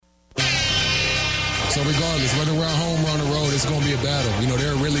So regardless, whether we're at home or on the road, it's going to be a battle.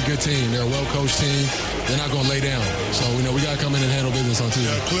 They're a really good team. They're a well-coached team. They're not going to lay down. So, we got to come in and handle business on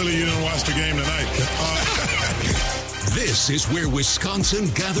Tuesday. Yeah, clearly you didn't watch the game tonight. This is where Wisconsin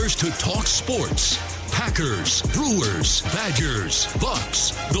gathers to talk sports. Packers, Brewers, Badgers,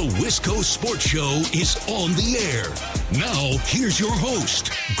 Bucks. The Wisco Sports Show is on the air. Now, here's your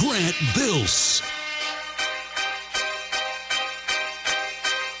host, Grant Bills.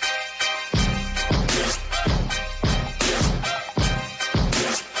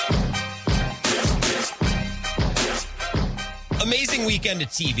 Amazing weekend of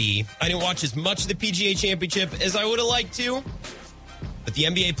TV. I didn't watch as much of the PGA Championship as I would have liked to, but the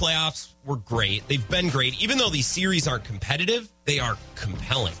NBA playoffs were great. They've been great. Even though these series aren't competitive, they are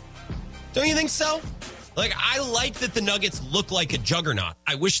compelling. Don't you think so? I like that the Nuggets look like a juggernaut.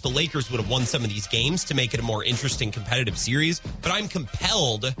 I wish the Lakers would have won some of these games to make it a more interesting, competitive series, but I'm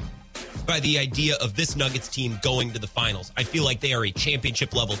compelled by the idea of this Nuggets team going to the finals. I feel like they are a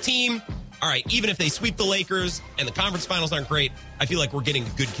championship-level team. All right, even if they sweep the Lakers and the conference finals aren't great, I feel like we're getting a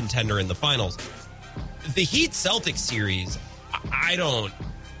good contender in the finals. The Heat-Celtics series, I don't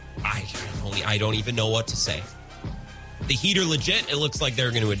even know what to say. The Heat are legit. It looks like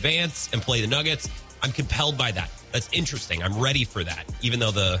they're going to advance and play the Nuggets. I'm compelled by that. That's interesting. I'm ready for that, even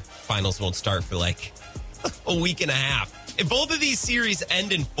though the finals won't start for a week and a half. If both of these series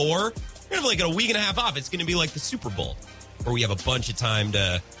end in 4, we're going to have a week and a half off. It's going to be like the Super Bowl, where we have a bunch of time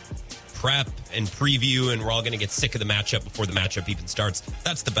to prep and preview, and we're all going to get sick of the matchup before the matchup even starts.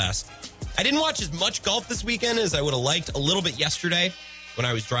 That's the best. I didn't watch as much golf this weekend as I would have liked. A little bit yesterday when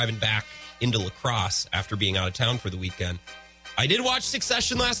I was driving back into La Crosse after being out of town for the weekend. I did watch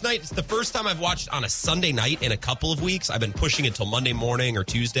Succession last night. It's the first time I've watched on a Sunday night in a couple of weeks. I've been pushing it till Monday morning or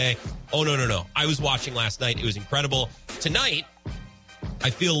Tuesday. Oh, no. I was watching last night. It was incredible. Tonight, I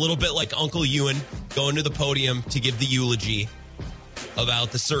feel a little bit like Uncle Ewan going to the podium to give the eulogy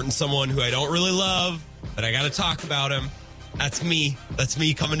about the certain someone who I don't really love, but I got to talk about him. That's me. That's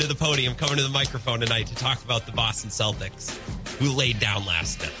me coming to the podium, coming to the microphone tonight to talk about the Boston Celtics, who laid down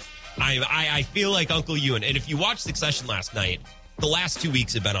last night. I feel like Uncle Ewan. And if you watched Succession last night, the last 2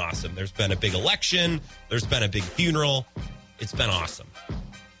 weeks have been awesome. There's been a big election. There's been a big funeral. It's been awesome.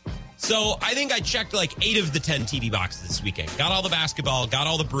 So I think I checked 8 of the 10 TV boxes this weekend. Got all the basketball, got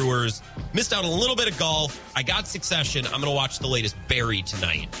all the Brewers, missed out on a little bit of golf. I got Succession. I'm going to watch the latest Barry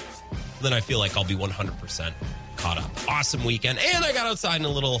tonight. Then I feel like I'll be 100% caught up. Awesome weekend. And I got outside and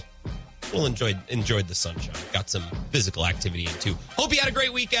enjoyed the sunshine. Got some physical activity in too. Hope you had a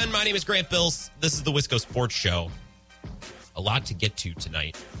great weekend. My name is Grant Bills. This is the Wisco Sports Show. A lot to get to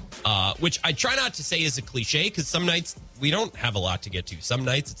tonight, which I try not to say is a cliche because some nights we don't have a lot to get to. Some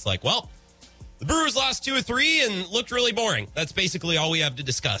nights it's like, well, the Brewers lost 2 or 3 and looked really boring. That's basically all we have to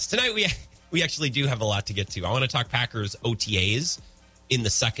discuss. Tonight we actually do have a lot to get to. I want to talk Packers OTAs in the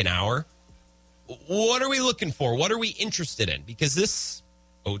second hour. What are we looking for? What are we interested in? Because this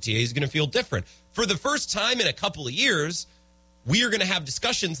OTA is going to feel different. For the first time in a couple of years, we are going to have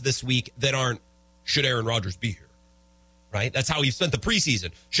discussions this week that aren't, should Aaron Rodgers be here? Right? That's how we've spent the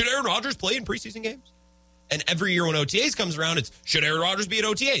preseason. Should Aaron Rodgers play in preseason games? And every year when OTAs comes around, it's, should Aaron Rodgers be at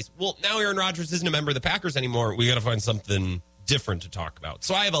OTAs? Well, now Aaron Rodgers isn't a member of the Packers anymore. We got to find something different to talk about.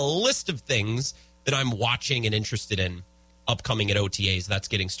 So I have a list of things that I'm watching and interested in upcoming at OTAs. That's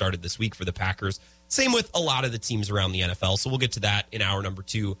getting started this week for the Packers. Same with a lot of the teams around the NFL. So we'll get to that in hour number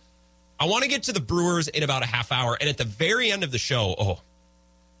 2. I want to get to the Brewers in about a half hour. And at the very end of the show,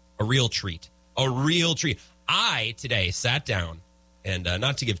 a real treat. A real treat. I, today, sat down, and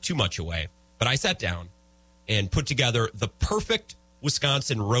not to give too much away, but I sat down and put together the perfect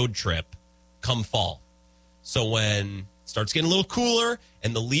Wisconsin road trip come fall. So when it starts getting a little cooler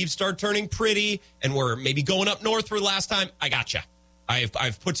and the leaves start turning pretty and we're maybe going up north for the last time, I gotcha.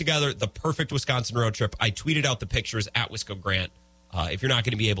 I've put together the perfect Wisconsin road trip. I tweeted out the pictures at Wisco Grant. If you're not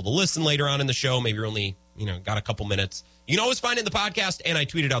going to be able to listen later on in the show, maybe you're only got a couple minutes, you can always find it in the podcast, and I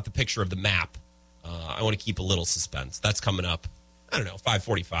tweeted out the picture of the map. I want to keep a little suspense. That's coming up,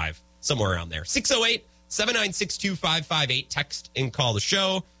 5:45, somewhere around there. 608-796-2558. Text and call the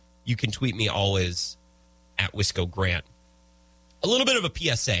show. You can tweet me always at Wisco Grant. A little bit of a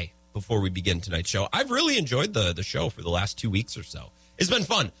PSA before we begin tonight's show. I've really enjoyed the show for the last 2 weeks or so. It's been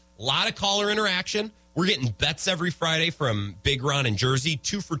fun. A lot of caller interaction. We're getting bets every Friday from Big Ron in Jersey.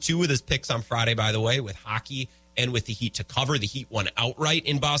 2 for 2 with his picks on Friday, by the way, with hockey and with the Heat to cover. The Heat won outright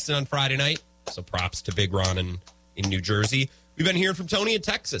in Boston on Friday night. So props to Big Ron in New Jersey. We've been hearing from Tony in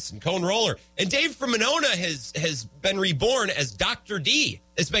Texas and Cone Roller. And Dave from Monona has been reborn as Dr. D.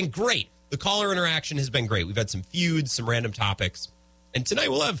 It's been great. The caller interaction has been great. We've had some feuds, some random topics. And tonight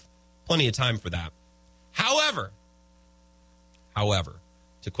we'll have plenty of time for that. However,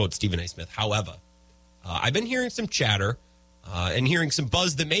 to quote Stephen A. Smith, I've been hearing some chatter and hearing some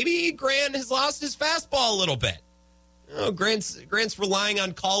buzz that maybe Grant has lost his fastball a little bit. Grant's relying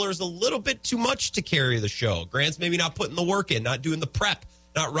on callers a little bit too much to carry the show. Grant's maybe not putting the work in, not doing the prep,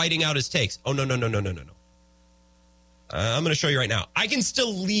 not writing out his takes. Oh, no. I'm going to show you right now. I can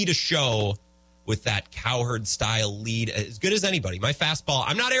still lead a show with that Cowherd-style lead as good as anybody. My fastball,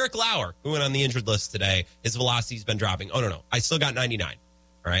 I'm not Eric Lauer, who went on the injured list today. His velocity's been dropping. Oh, no. I still got 99.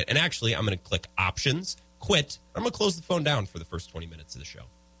 All right. And actually, I'm going to click options, quit. I'm going to close the phone down for the first 20 minutes of the show.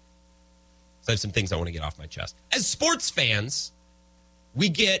 So I have some things I want to get off my chest. As sports fans, we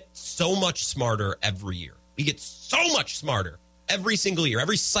get so much smarter every year. We get so much smarter every single year,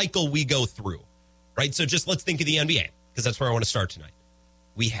 every cycle we go through, right? So just let's think of the NBA, because that's where I want to start tonight.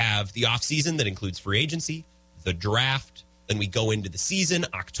 We have the offseason that includes free agency, the draft, then we go into the season,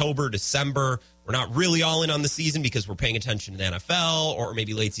 October, December. We're not really all in on the season because we're paying attention to the NFL or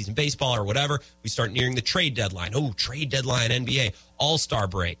maybe late season baseball or whatever. We start nearing the trade deadline. Oh, trade deadline, NBA, All-Star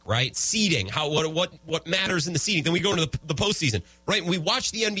break, right? Seeding, what matters in the seeding. Then we go into the postseason, right? And we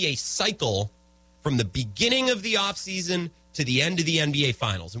watch the NBA cycle from the beginning of the offseason to the end of the NBA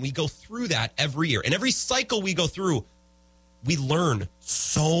finals. And we go through that every year. And every cycle we go through, we learn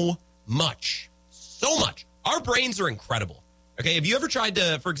so much. So much. Our brains are incredible. Okay, have you ever tried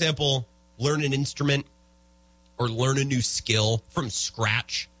to, for example, learn an instrument or learn a new skill from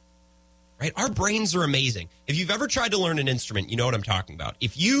scratch? Right? Our brains are amazing. If you've ever tried to learn an instrument, you know what I'm talking about.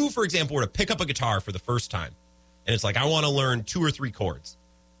 If you, for example, were to pick up a guitar for the first time, and it's like, I want to learn 2 or 3 chords,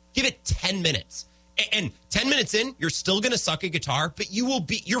 give it 10 minutes. And 10 minutes in, you're still going to suck at guitar, but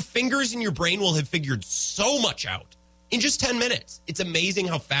your fingers and your brain will have figured so much out in just 10 minutes. It's amazing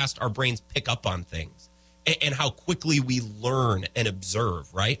how fast our brains pick up on things and how quickly we learn and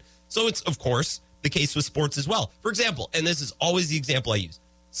observe, right? So it's, of course, the case with sports as well. For example, and this is always the example I use,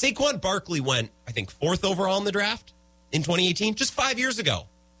 Saquon Barkley went, I think, 4th overall in the draft in 2018, just 5 years ago.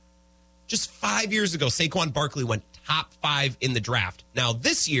 Just 5 years ago, Saquon Barkley went top 5 in the draft. Now,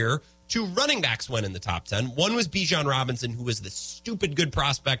 this year, 2 running backs went in the top 10. One was Bijan Robinson, who was the stupid good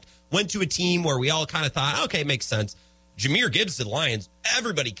prospect, went to a team where we all kind of thought, okay, makes sense. Jahmyr Gibbs to the Lions,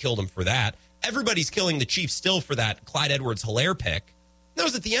 everybody killed him for that. Everybody's killing the Chiefs still for that Clyde Edwards-Helaire pick. That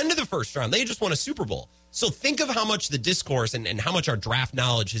was at the end of the first round. They just won a Super Bowl. So think of how much the discourse and how much our draft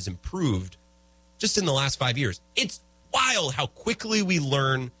knowledge has improved just in the last 5 years. It's wild how quickly we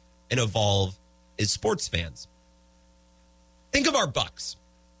learn and evolve as sports fans. Think of our Bucks,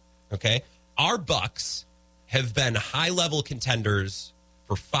 okay? Our Bucks have been high-level contenders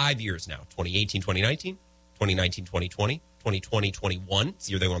for 5 years now. 2018, 2019, 2019, 2020, 2020, 21. It's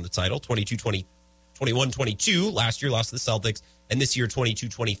the year they won the title. 22, 20, 21, 22. Last year lost to the Celtics. And this year, 22,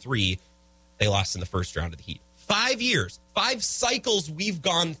 23, they lost in the first round of the Heat. 5 years, 5 cycles we've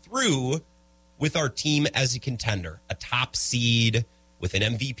gone through with our team as a contender, a top seed with an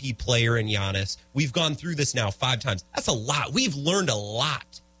MVP player in Giannis. We've gone through this now 5 times. That's a lot. We've learned a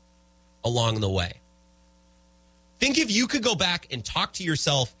lot along the way. Think if you could go back and talk to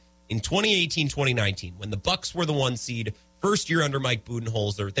yourself in 2018, 2019, when the Bucks were the 1 seed, first year under Mike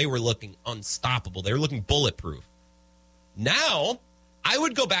Budenholzer, they were looking unstoppable. They were looking bulletproof. Now, I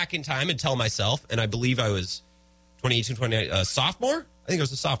would go back in time and tell myself, and I believe I was 2018, 2019, sophomore? I think I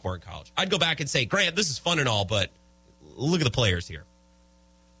was a sophomore in college. I'd go back and say, Grant, this is fun and all, but look at the players here.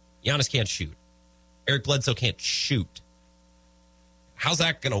 Giannis can't shoot. Eric Bledsoe can't shoot. How's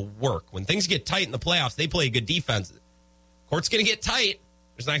that going to work? When things get tight in the playoffs, they play good defense. Court's going to get tight.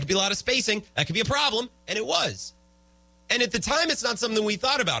 There's not going to be a lot of spacing. That could be a problem, and it was. And at the time, it's not something we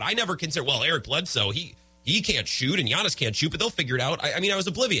thought about. I never considered, well, Eric Bledsoe, he can't shoot, and Giannis can't shoot, but they'll figure it out. I mean, I was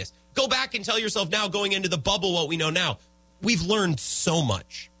oblivious. Go back and tell yourself now, going into the bubble, what we know now. We've learned so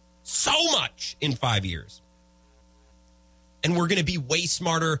much in 5 years. And we're going to be way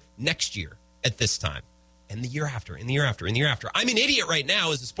smarter next year at this time. And the year after, and the year after, and the year after. I'm an idiot right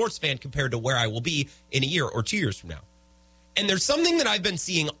now as a sports fan compared to where I will be in a year or 2 years from now. And there's something that I've been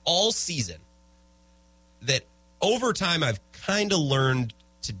seeing all season that over time I've kind of learned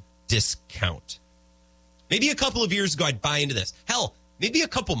to discount. Maybe a couple of years ago I'd buy into this. Hell, maybe a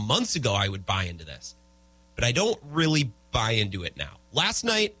couple months ago I would buy into this. But I don't really buy into it now. Last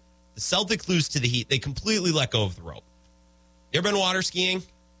night, the Celtics lose to the Heat. They completely let go of the rope. You ever been water skiing?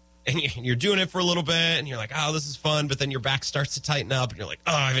 And you're doing it for a little bit, and you're like, oh, this is fun, but then your back starts to tighten up, and you're like,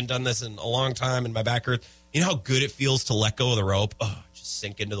 oh, I haven't done this in a long time, and my back hurts. You know how good it feels to let go of the rope? Oh, just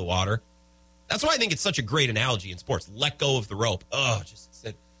sink into the water. That's why I think it's such a great analogy in sports. Let go of the rope. Oh, just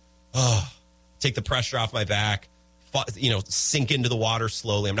sit. Oh, take the pressure off my back. sink into the water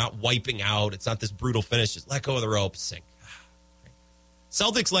slowly. I'm not wiping out. It's not this brutal finish. Just let go of the rope, sink.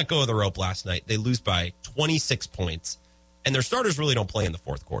 Celtics let go of the rope last night. They lose by 26 points, and their starters really don't play in the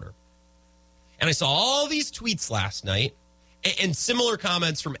fourth quarter. And I saw all these tweets last night and similar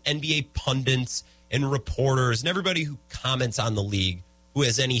comments from NBA pundits and reporters and everybody who comments on the league who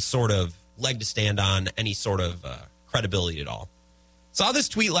has any sort of leg to stand on, any sort of credibility at all. Saw this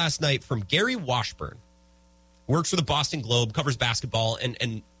tweet last night from Gary Washburn, who works for the Boston Globe, covers basketball,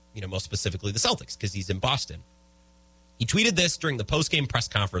 and most specifically the Celtics because he's in Boston. He tweeted this during the postgame press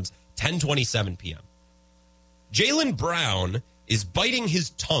conference, 10:27 p.m. Jaylen Brown is biting his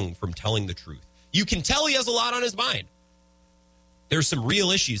tongue from telling the truth. You can tell he has a lot on his mind. There's some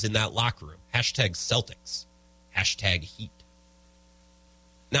real issues in that locker room. #Celtics. #Heat.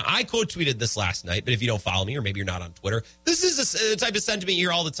 Now, I quote tweeted this last night, but if you don't follow me or maybe you're not on Twitter, this is a type of sentiment you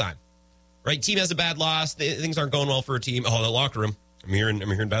hear all the time. Right? Team has a bad loss. Things aren't going well for a team. Oh, the locker room. I'm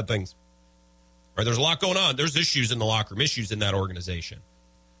hearing bad things. Right? There's a lot going on. There's issues in the locker room, issues in that organization.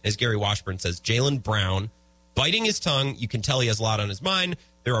 As Gary Washburn says, Jaylen Brown biting his tongue. You can tell he has a lot on his mind.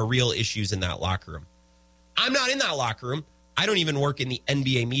 There are real issues in that locker room. I'm not in that locker room. I don't even work in the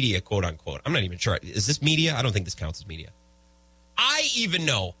NBA media, quote unquote. I'm not even sure. Is this media? I don't think this counts as media. I even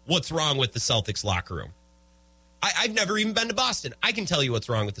know what's wrong with the Celtics locker room. I've never even been to Boston. I can tell you what's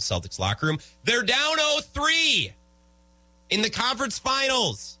wrong with the Celtics locker room. They're down 0-3 in the conference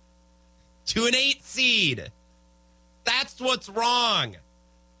finals to an 8 seed. That's what's wrong.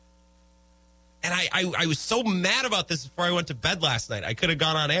 And I was so mad about this before I went to bed last night. I could have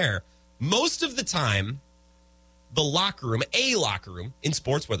gone on air. Most of the time, the locker room, a locker room in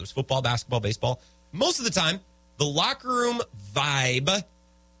sports, whether it's football, basketball, baseball, most of the time, the locker room vibe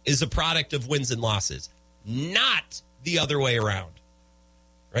is a product of wins and losses, not the other way around.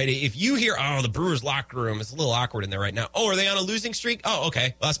 Right? If you hear, the Brewers locker room is a little awkward in there right now. Oh, are they on a losing streak? Oh,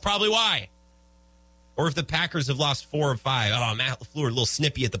 okay. Well, that's probably why. Or if the Packers have lost 4 of 5. Oh, Matt LaFleur, a little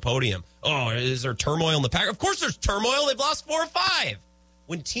snippy at the podium. Oh, is there turmoil in the Packers? Of course there's turmoil. They've lost 4 of 5.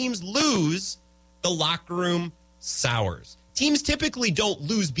 When teams lose, the locker room sours. Teams typically don't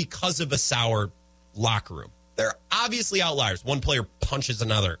lose because of a sour locker room. They're obviously outliers. One player punches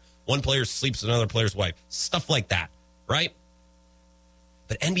another. One player sleeps with another player's wife. Stuff like that, right?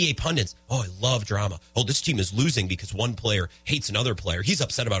 But NBA pundits, I love drama. Oh, this team is losing because one player hates another player. He's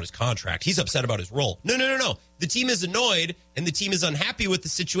upset about his contract. He's upset about his role. No. The team is annoyed and the team is unhappy with the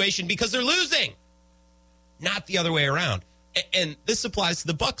situation because they're losing. Not the other way around. And this applies to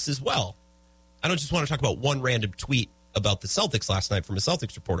the Bucks as well. I don't just want to talk about one random tweet about the Celtics last night from a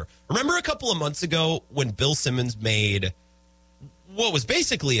Celtics reporter. Remember a couple of months ago when Bill Simmons made what was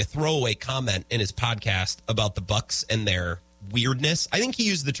basically a throwaway comment in his podcast about the Bucks and their weirdness? I think he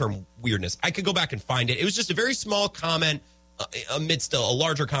used the term weirdness. I could go back and find it. It was just a very small comment amidst a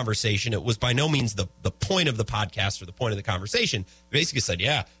larger conversation. It was by no means the point of the podcast or the point of the conversation. He basically said,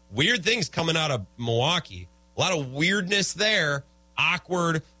 weird things coming out of Milwaukee. A lot of weirdness there.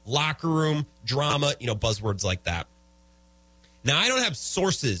 Awkward, locker room, drama, buzzwords like that. Now, I don't have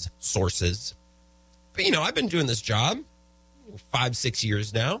sources, but, I've been doing this job 5-6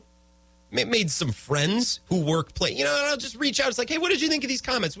 years now. Made some friends who work, and I'll just reach out. It's like, hey, what did you think of these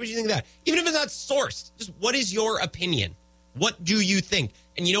comments? What did you think of that? Even if it's not sourced, just what is your opinion? What do you think?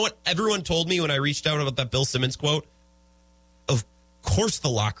 And you know what everyone told me when I reached out about that Bill Simmons quote? Of course the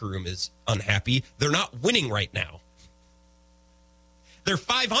locker room is unhappy. They're not winning right now. They're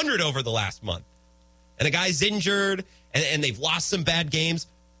 500 over the last month. And a guy's injured, and they've lost some bad games.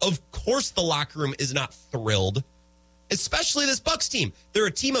 Of course the locker room is not thrilled, especially this Bucks team. They're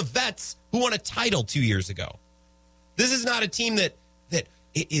a team of vets who won a title 2 years ago. This is not a team that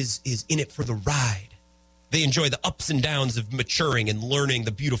is in it for the ride. They enjoy the ups and downs of maturing and learning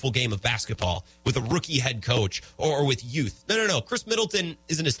the beautiful game of basketball with a rookie head coach or with youth. No. Chris Middleton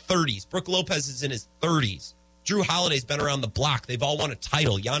is in his 30s. Brooke Lopez is in his 30s. Drew Holiday's been around the block. They've all won a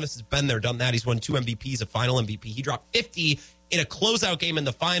title. Giannis has been there, done that. He's won 2 MVPs, a final MVP. He dropped 50 in a closeout game in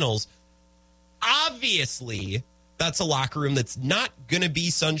the finals. Obviously, that's a locker room that's not going to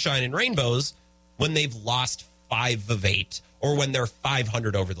be sunshine and rainbows when they've lost 5 of 8 or when they're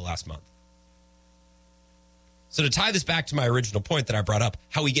 500 over the last month. So to tie this back to my original point that I brought up,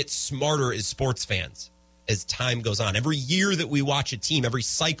 how we get smarter as sports fans as time goes on. Every year that we watch a team, every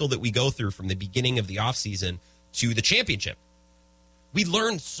cycle that we go through from the beginning of the offseason to the championship, we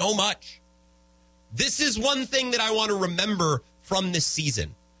learn so much. This is one thing that I want to remember from this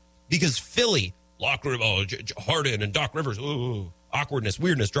season because Philly, locker room, Harden and Doc Rivers, awkwardness,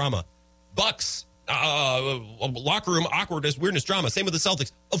 weirdness, drama. Bucks, locker room, awkwardness, weirdness, drama. Same with the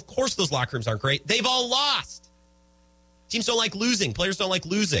Celtics. Of course those locker rooms aren't great. They've all lost. Teams don't like losing. Players don't like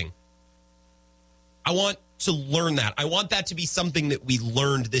losing. I want to learn that. I want that to be something that we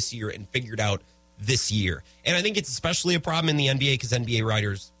learned this year and figured out this year. And I think it's especially a problem in the NBA because NBA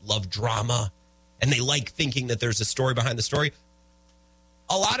writers love drama and they like thinking that there's a story behind the story.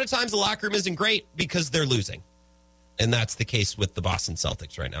 A lot of times the locker room isn't great because they're losing. And that's the case with the Boston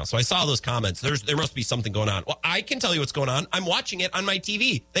Celtics right now. So I saw those comments. There must be something going on. Well, I can tell you what's going on. I'm watching it on my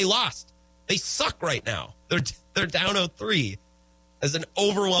TV. They lost. They suck right now. They're down 0-3 as an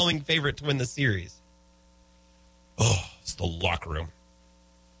overwhelming favorite to win the series. Oh, it's the locker room.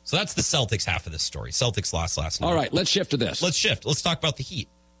 So that's the Celtics half of this story. Celtics lost last night. All right, let's shift to this. Let's shift. Let's talk about the Heat.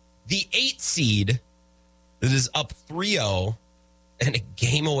 The 8 seed that is up 3-0 and a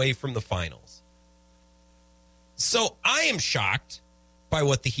game away from the finals. So I am shocked by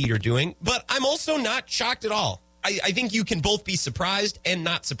what the Heat are doing, but I'm also not shocked at all. I think you can both be surprised and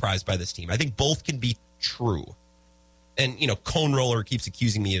not surprised by this team. I think both can be true. And, Cone Roller keeps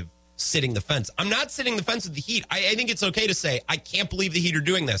accusing me of sitting the fence. I'm not sitting the fence with the Heat. I think it's okay to say, I can't believe the Heat are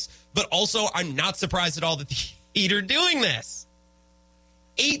doing this. But also, I'm not surprised at all that the Heat are doing this.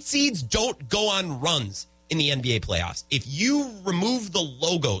 8 seeds don't go on runs in the NBA playoffs. If you remove the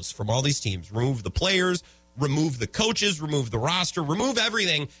logos from all these teams, remove the players, remove the coaches, remove the roster, remove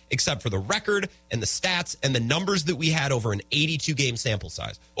everything except for the record and the stats and the numbers that we had over an 82-game sample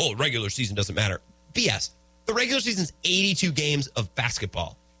size. Oh, regular season doesn't matter. BS. The regular season's 82 games of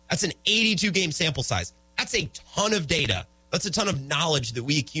basketball. That's an 82-game sample size. That's a ton of data. That's a ton of knowledge that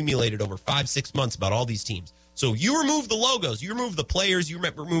we accumulated over 5-6 months about all these teams. So you remove the logos, you remove the players, you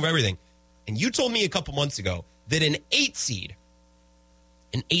remove everything. And you told me a couple months ago that an 8 seed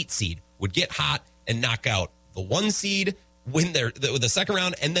would get hot and knock out the 1 seed, win the second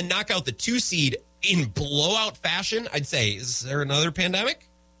round, and then knock out the 2 seed in blowout fashion. I'd say, is there another pandemic?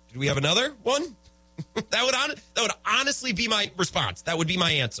 Did we have another one? That would honestly be my response. That would be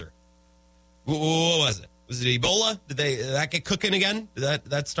my answer. What was it? Was it Ebola? Did that get cooking again? Did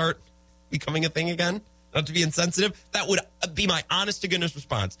that start becoming a thing again? Not to be insensitive. That would be my honest to goodness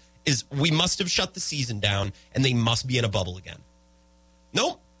response, is we must have shut the season down and they must be in a bubble again.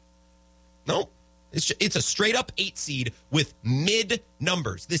 Nope. It's a straight up 8 seed with mid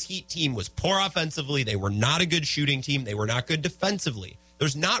numbers. This Heat team was poor offensively. They were not a good shooting team. They were not good defensively.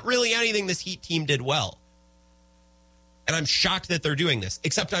 There's not really anything this Heat team did well. And I'm shocked that they're doing this,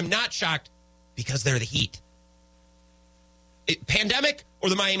 except I'm not shocked because they're the Heat. Pandemic or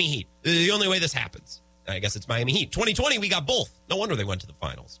the Miami Heat? The only way this happens. I guess it's Miami Heat. 2020, we got both. No wonder they went to the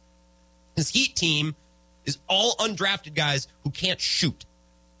finals. This Heat team is all undrafted guys who can't shoot.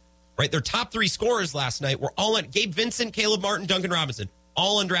 Right? Their top 3 scorers last night were all Gabe Vincent, Caleb Martin, Duncan Robinson.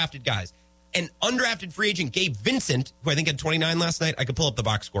 All undrafted guys. And undrafted free agent Gabe Vincent, who I think had 29 last night. I could pull up the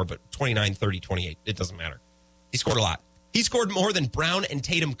box score, but 29, 30, 28. It doesn't matter. He scored a lot. He scored more than Brown and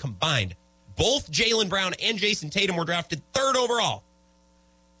Tatum combined. Both Jaylen Brown and Jason Tatum were drafted 3rd overall.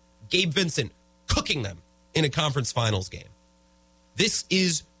 Gabe Vincent cooking them in a conference finals game. This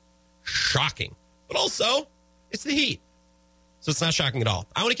is shocking. But also, it's the Heat. So it's not shocking at all.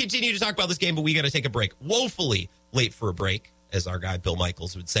 I want to continue to talk about this game, but we got to take a break. Woefully late for a break, as our guy Bill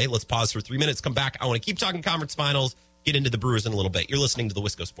Michaels would say. Let's pause for 3 minutes, come back. I want to keep talking conference finals, get into the Brewers in a little bit. You're listening to the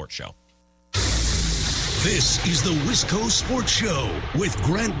Wisco Sports Show. This is the Wisco Sports Show with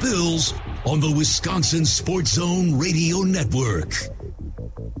Grant Bills on the Wisconsin Sports Zone Radio Network.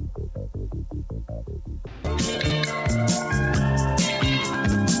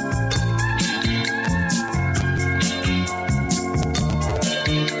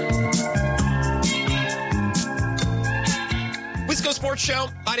 Wisco Sports Show.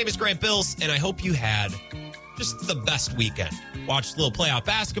 My name is Grant Bills, and I hope you had just the best weekend. Watched a little playoff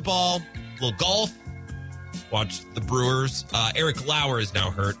basketball, a little golf, watched the Brewers. Eric Lauer is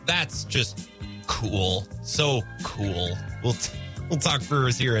now hurt. That's just cool. So cool. We'll talk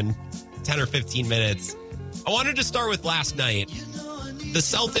Brewers here in 10 or 15 minutes. I wanted to start with last night. The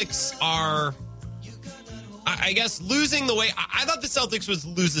Celtics are, I guess, losing the way. I thought the Celtics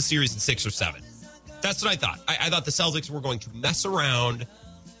would lose the series in 6 or 7. That's what I thought. I thought the Celtics were going to mess around,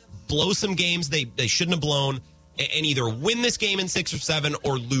 blow some games they shouldn't have blown, and either win this game in 6 or 7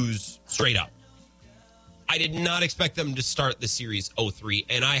 or lose straight up. I did not expect them to start the series 0-3,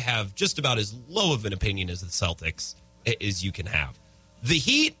 and I have just about as low of an opinion as the Celtics as you can have. The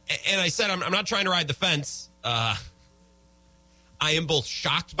Heat, and I said I'm not trying to ride the fence. I am both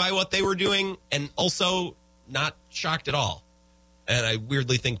shocked by what they were doing and also not shocked at all. And I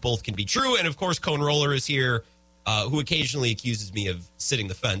weirdly think both can be true. And, of course, Cone Roller is here, who occasionally accuses me of sitting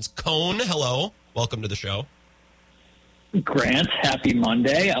the fence. Cone, hello. Welcome to the show. Grant, happy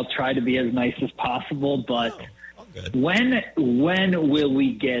Monday. I'll try to be as nice as possible, but Good. When will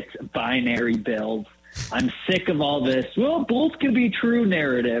we get binary builds? I'm sick of all this. Well, both can be true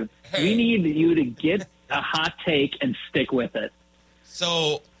narrative. We need you to get a hot take and stick with it.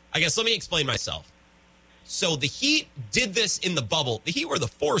 So I guess let me explain myself. So the Heat did this in the bubble. The Heat were the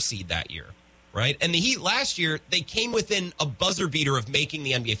 4 seed that year, right? And the Heat last year, they came within a buzzer beater of making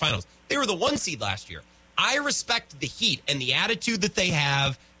the NBA Finals. They were the 1 seed last year. I respect the Heat and the attitude that they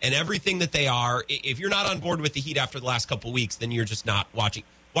have and everything that they are. If you're not on board with the Heat after the last couple of weeks, then you're just not watching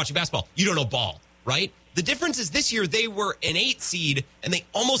basketball. You don't know ball, right? The difference is this year they were an 8 seed and they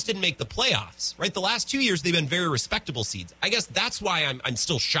almost didn't make the playoffs, right? The last 2 years they've been very respectable seeds. I guess that's why I'm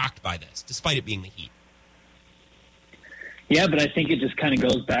still shocked by this, despite it being the Heat. Yeah, but I think it just kind of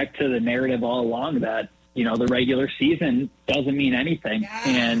goes back to the narrative all along that, you know, the regular season doesn't mean anything. Yeah.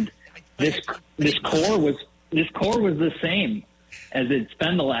 And this core was the same as it's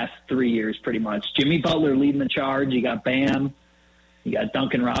been the last 3 years pretty much. Jimmy Butler leading the charge. You got Bam. You got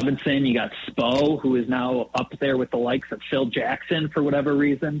Duncan Robinson. You got Spo, who is now up there with the likes of Phil Jackson for whatever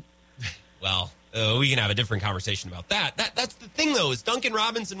reason. Well, we can have a different conversation about that. That's the thing, though, is Duncan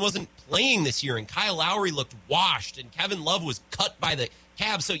Robinson wasn't playing this year, and Kyle Lowry looked washed, and Kevin Love was cut by the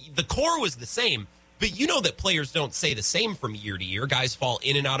Cavs. So the core was the same. But you know that players don't say the same from year to year. Guys fall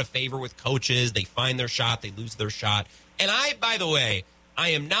in and out of favor with coaches. They find their shot. They lose their shot. And by the way, I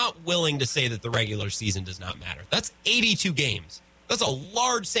am not willing to say that the regular season does not matter. That's 82 games. That's a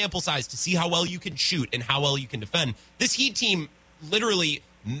large sample size to see how well you can shoot and how well you can defend. This Heat team literally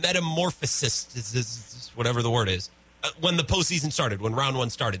metamorphosis, whatever the word is, when the postseason started, when round 1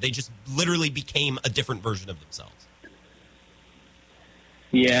 started. They just literally became a different version of themselves.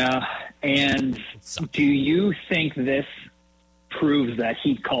 Yeah, and do you think this proves that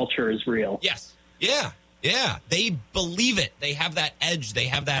Heat culture is real? Yes. Yeah. They believe it. They have that edge. They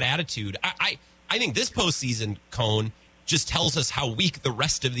have that attitude. I think this postseason, Cone, just tells us how weak the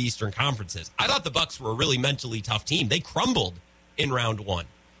rest of the Eastern Conference is. I thought the Bucks were a really mentally tough team. They crumbled in round 1.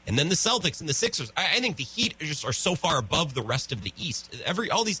 And then the Celtics and the Sixers. I think the Heat just are so far above the rest of the East.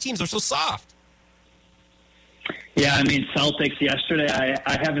 All these teams are so soft. Yeah, I mean, Celtics yesterday,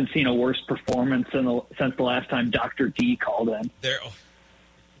 I haven't seen a worse performance since the last time Dr. D called in.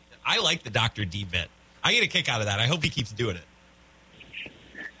 I like the Dr. D bit. I get a kick out of that. I hope he keeps doing it.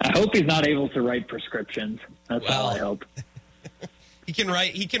 I hope he's not able to write prescriptions. That's all I hope. He can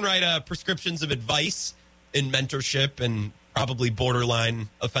write prescriptions of advice and mentorship and probably borderline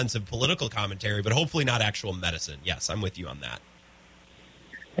offensive political commentary, but hopefully not actual medicine. Yes, I'm with you on that.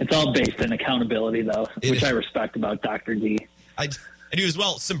 It's all based in accountability, though, which I respect about Dr. D. I do as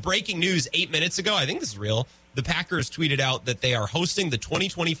well. Some breaking news 8 minutes ago. I think this is real. The Packers tweeted out that they are hosting the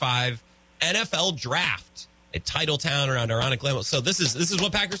 2025 NFL Draft at Titletown around Ironic Lambeau. So this is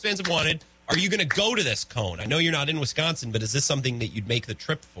what Packers fans have wanted. Are you going to go to this, Cone? I know you're not in Wisconsin, but is this something that you'd make the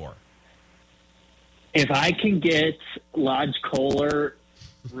trip for? If I can get Lodge Kohler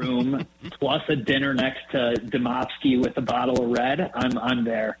room plus a dinner next to Demovsky with a bottle of red, I'm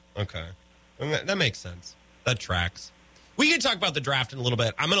there. Okay. That makes sense. That tracks. We can talk about the draft in a little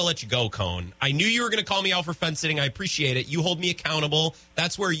bit. I'm going to let you go, Cone. I knew you were going to call me out for fence sitting. I appreciate it. You hold me accountable.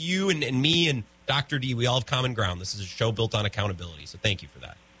 That's where you and me and Dr. D, we all have common ground. This is a show built on accountability, so thank you for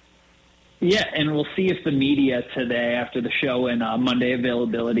that. Yeah, and we'll see if the media today after the show and Monday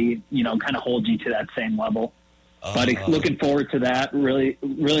availability, kind of holds you to that same level. But looking forward to that. Really,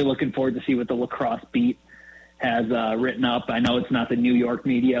 really looking forward to see what the Lacrosse Beat has written up. I know it's not the New York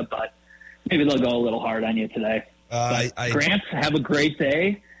media, but maybe they'll go a little hard on you today. Grant, have a great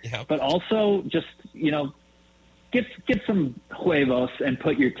day. Yeah. But also just, get some huevos and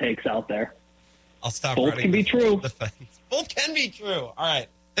put your takes out there. I'll stop. Both can be true. Both can be true. All right.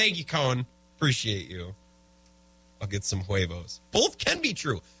 Thank you, Cone. Appreciate you. I'll get some huevos. Both can be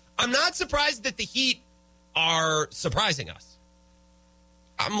true. I'm not surprised that the Heat are surprising us.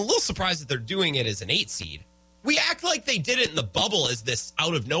 I'm a little surprised that they're doing it as an 8 seed. We act like they did it in the bubble as this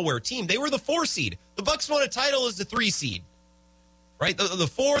out-of-nowhere team. They were the 4 seed. The Bucks won a title as the 3 seed. Right? The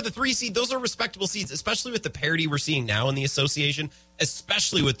 4, the 3 seed, those are respectable seeds, especially with the parity we're seeing now in the association,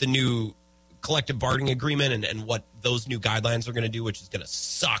 especially with the new collective bargaining agreement and what those new guidelines are going to do, which is going to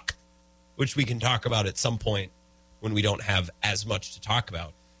suck, which we can talk about at some point when we don't have as much to talk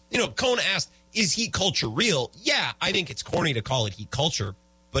about. Cone asked, is Heat culture real? Yeah, I think it's corny to call it Heat culture,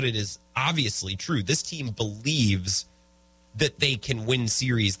 but it is obviously true. This team believes that they can win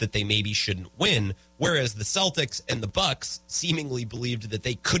series that they maybe shouldn't win, whereas the Celtics and the Bucks seemingly believed that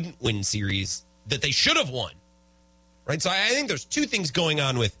they couldn't win series that they should have won. Right? So I think there's two things going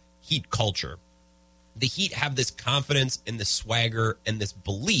on with Heat culture. The Heat have this confidence and this swagger and this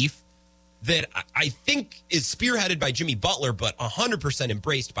belief that I think is spearheaded by Jimmy Butler, but 100%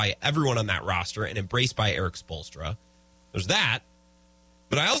 embraced by everyone on that roster and embraced by Eric Spoelstra. There's that.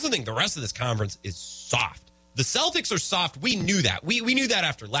 But I also think the rest of this conference is soft. The Celtics are soft. We knew that. We knew that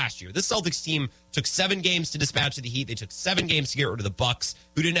after last year. This Celtics team took 7 games to dispatch of the Heat. They took 7 games to get rid of the Bucks,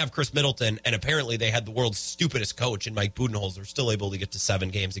 who didn't have Chris Middleton, and apparently they had the world's stupidest coach in Mike Budenholzer, still able to get to 7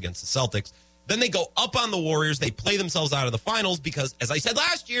 games against the Celtics. Then they go up on the Warriors. They play themselves out of the finals because, as I said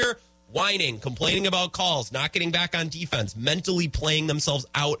last year, whining, complaining about calls, not getting back on defense, mentally playing themselves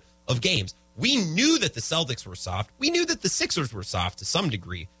out of games. We knew that the Celtics were soft. We knew that the Sixers were soft to some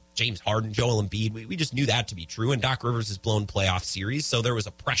degree. James Harden, Joel Embiid, we just knew that to be true. And Doc Rivers has blown playoff series, so there was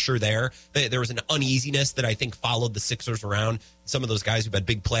a pressure there. There was an uneasiness that I think followed the Sixers around. Some of those guys who've had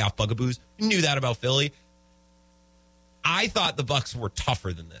big playoff bugaboos knew that about Philly. I thought the Bucks were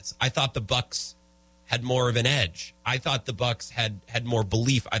tougher than this. I thought the Bucks had more of an edge. I thought the Bucks had more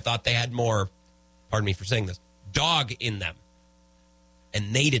belief. I thought they had more, pardon me for saying this, dog in them.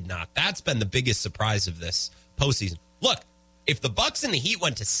 And they did not. That's been the biggest surprise of this postseason. Look, if the Bucks and the Heat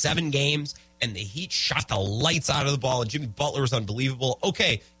went to 7 games and the Heat shot the lights out of the ball and Jimmy Butler was unbelievable,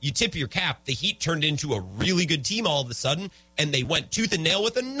 okay, you tip your cap. The Heat turned into a really good team all of a sudden, and they went tooth and nail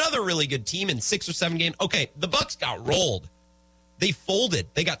with another really good team in 6 or 7 games. Okay, the Bucks got rolled. They folded.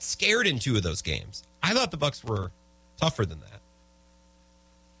 They got scared in 2 of those games. I thought the Bucks were tougher than that.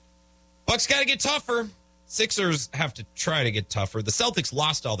 Bucks got to get tougher. Sixers have to try to get tougher. The Celtics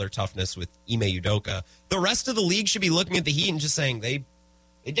lost all their toughness with Ime Udoka. The rest of the league should be looking at the Heat and just saying they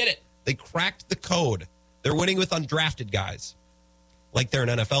did it. They cracked the code. They're winning with undrafted guys like they're an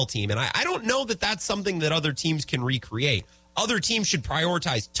NFL team. And I don't know that that's something that other teams can recreate. Other teams should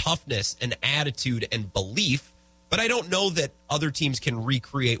prioritize toughness and attitude and belief, but I don't know that other teams can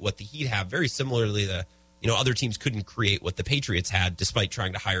recreate what the Heat have. Very similarly, other teams couldn't create what the Patriots had, despite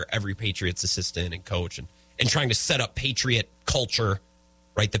trying to hire every Patriots assistant and coach and trying to set up Patriot culture,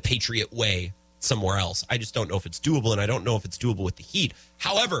 right, the Patriot way somewhere else. I just don't know if it's doable, and I don't know if it's doable with the Heat.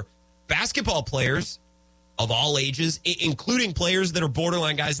 However, basketball players of all ages, including players that are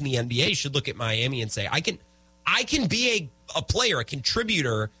borderline guys in the NBA, should look at Miami and say, I can be a player, a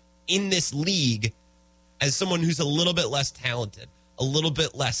contributor in this league as someone who's a little bit less talented, a little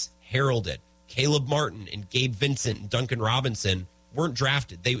bit less heralded. Caleb Martin and Gabe Vincent and Duncan Robinson weren't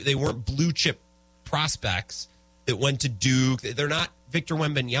drafted. They weren't blue chip prospects that went to Duke. They're not Victor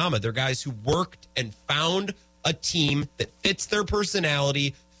Wembanyama. They're guys who worked and found a team that fits their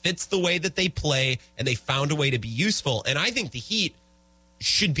personality, fits the way that they play, and they found a way to be useful. And I think the Heat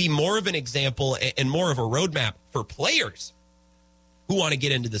should be more of an example and more of a roadmap for players who want to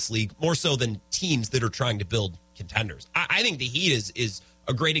get into this league, more so than teams that are trying to build contenders. I think the Heat is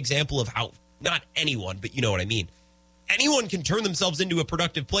a great example of how, not anyone, but you know what I mean, anyone can turn themselves into a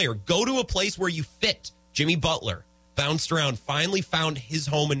productive player. Go to a place where you fit. Jimmy Butler bounced around, finally found his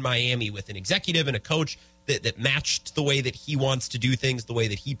home in Miami with an executive and a coach that matched the way that he wants to do things, the way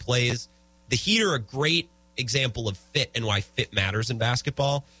that he plays. The Heat are a great example of fit and why fit matters in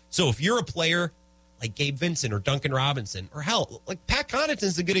basketball. So if you're a player like Gabe Vincent or Duncan Robinson, or hell, like Pat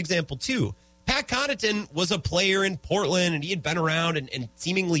Connaughton's a good example too. Pat Connaughton was a player in Portland, and he had been around and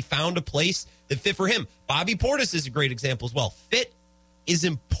seemingly found a place that fit for him. Bobby Portis is a great example as well. Fit is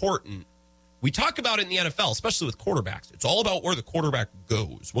important. We talk about it in the NFL, especially with quarterbacks. It's all about where the quarterback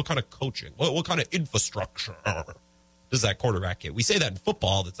goes. What kind of coaching? What kind of infrastructure does that quarterback get? We say that in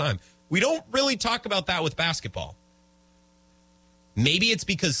football all the time. We don't really talk about that with basketball. Maybe it's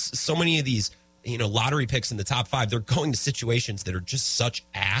because so many of these, lottery picks in the top 5, they're going to situations that are just such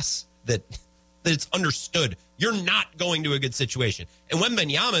ass that it's understood you're not going to a good situation. And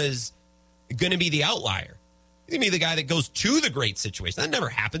Wembanyama is going to be the outlier. He's going to be the guy that goes to the great situation. That never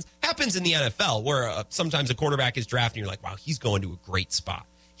happens. Happens in the NFL where sometimes a quarterback is drafted and you're like, wow, he's going to a great spot.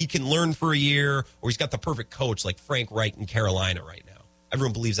 He can learn for a year, or he's got the perfect coach like Frank Reich in Carolina right now.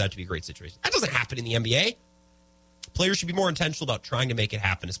 Everyone believes that to be a great situation. That doesn't happen in the NBA. Players should be more intentional about trying to make it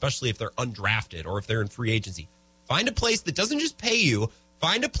happen, especially if they're undrafted or if they're in free agency. Find a place that doesn't just pay you.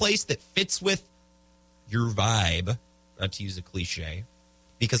 Find a place that fits with your vibe, not to use a cliche,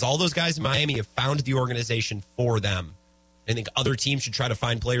 because all those guys in Miami have found the organization for them. I think other teams should try to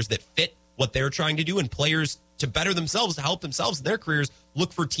find players that fit what they're trying to do, and players to better themselves, to help themselves in their careers,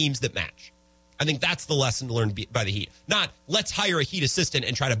 look for teams that match. I think that's the lesson to learn by the Heat. Not, let's hire a Heat assistant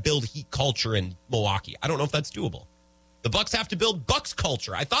and try to build Heat culture in Milwaukee. I don't know if that's doable. The Bucks have to build Bucks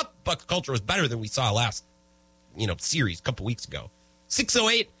culture. I thought Bucks culture was better than we saw last, series a couple weeks ago.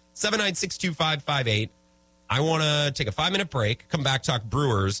 608-796-2558. I want to take a 5-minute break, come back, talk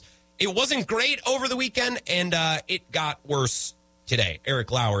Brewers. It wasn't great over the weekend, and it got worse today.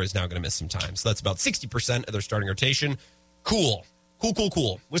 Eric Lauer is now going to miss some time. So that's about 60% of their starting rotation. Cool.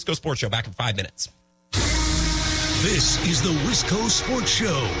 Wisco Sports Show back in 5 minutes. This is the Wisco Sports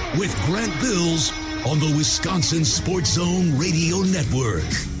Show with Grant Bills on the Wisconsin Sports Zone Radio Network.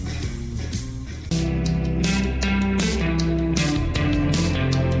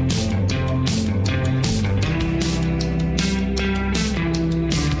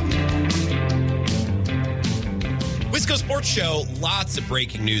 Wisco Sports Show, lots of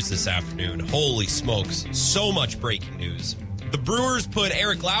breaking news this afternoon. Holy smokes, so much breaking news. The Brewers put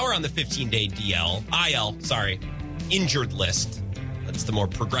Eric Lauer on the 15-day injured list. That's the more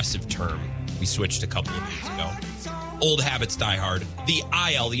progressive term we switched a couple of weeks ago. Old habits die hard. The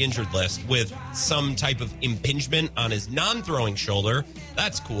IL, the injured list, with some type of impingement on his non-throwing shoulder.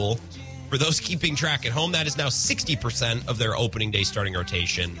 That's cool. For those keeping track at home, that is now 60% of their opening day starting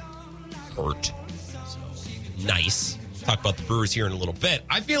rotation hurt. Nice. Talk about the Brewers here in a little bit.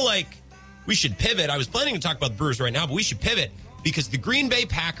 I feel like we should pivot. I was planning to talk about the Brewers right now, but we should pivot because the Green Bay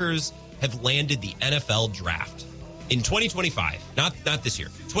Packers have landed the NFL draft in 2025. Not this year.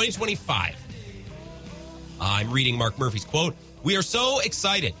 2025. I'm reading Mark Murphy's quote. We are so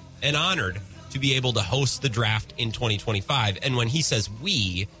excited and honored to be able to host the draft in 2025. And when he says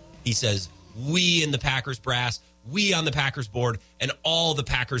we, he says we in the Packers brass, we on the Packers board, and all the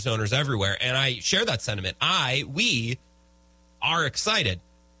Packers owners everywhere. And I share that sentiment. We are excited.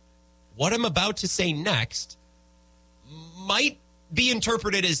 What I'm about to say next might be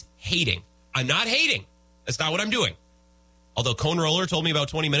interpreted as hating. I'm not hating. That's not what I'm doing. Although Cone Roller told me about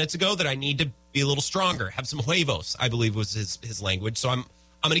 20 minutes ago that I need to be a little stronger, have some huevos, I believe was his language. So I'm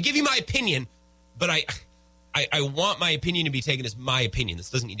going to give you my opinion, but I want my opinion to be taken as my opinion. This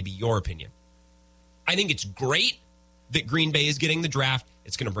doesn't need to be your opinion. I think it's great that Green Bay is getting the draft.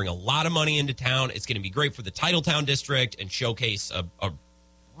 It's going to bring a lot of money into town. It's going to be great for the Titletown district and showcase a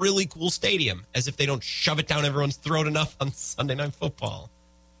really cool stadium, as if they don't shove it down everyone's throat enough on Sunday Night Football.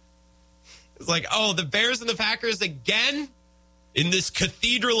 It's like, oh, the Bears and the Packers again in this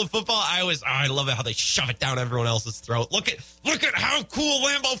cathedral of football. I love it how they shove it down everyone else's throat. Look at how cool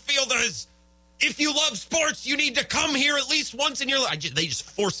Lambeau Field is. If you love sports, you need to come here at least once in your life. They just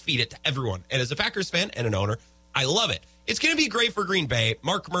force feed it to everyone. And as a Packers fan and an owner, I love it. It's going to be great for Green Bay.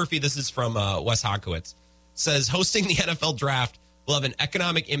 Mark Murphy, this is from Wes Hodkiewicz, says hosting the NFL draft will have an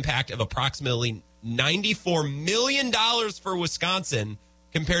economic impact of approximately $94 million for Wisconsin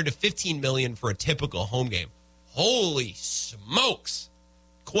compared to $15 million for a typical home game. Holy smokes.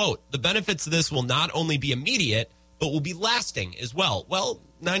 Quote, the benefits of this will not only be immediate, but will be lasting as well. Well,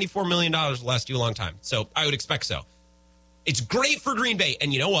 $94 million will last you a long time. So I would expect so. It's great for Green Bay.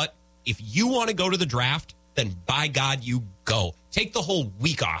 And you know what? If you want to go to the draft, then by God, you go. Take the whole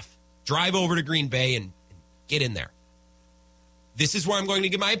week off. Drive over to Green Bay and get in there. This is where I'm going to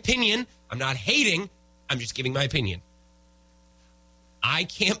give my opinion. I'm not hating. I'm just giving my opinion. I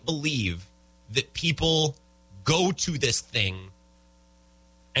can't believe that people go to this thing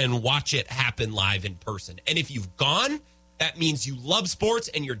and watch it happen live in person. And if you've gone, that means you love sports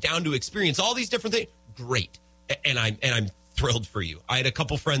and you're down to experience all these different things. Great. And I'm thrilled for you. I had a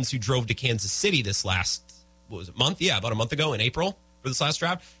couple friends who drove to Kansas City this last, month? Yeah, about a month ago in April for this last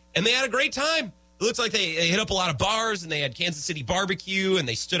draft. And they had a great time. It looks like they hit up a lot of bars and they had Kansas City barbecue and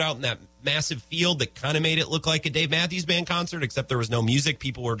they stood out in that massive field that kind of made it look like a Dave Matthews Band concert, except there was no music.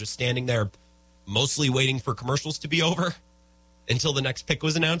 People were just standing there mostly waiting for commercials to be over until the next pick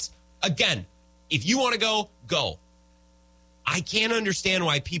was announced. Again, if you want to go, go. I can't understand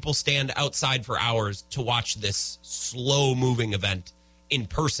why people stand outside for hours to watch this slow-moving event in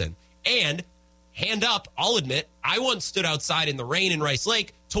person. And, hand up, I'll admit, I once stood outside in the rain in Rice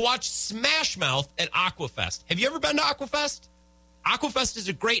Lake to watch Smash Mouth at Aquafest. Have you ever been to Aquafest? Aquafest is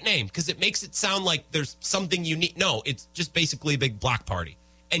a great name because it makes it sound like there's something unique. No, it's just basically a big block party.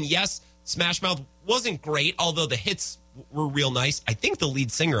 And yes, Smash Mouth wasn't great, although the hits were real nice. I think the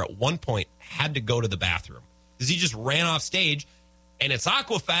lead singer at one point had to go to the bathroom because he just ran off stage, and it's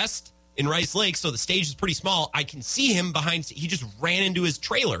Aquafest in Rice Lake, so the stage is pretty small. I can see him behind. He just ran into his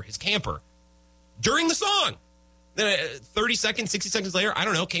trailer, his camper, during the song. Then 30 seconds, 60 seconds later, I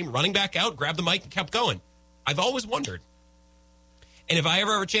don't know, came running back out, grabbed the mic, and kept going. I've always wondered. And if I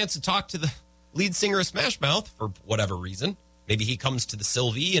ever have a chance to talk to the lead singer of Smash Mouth for whatever reason, maybe he comes to the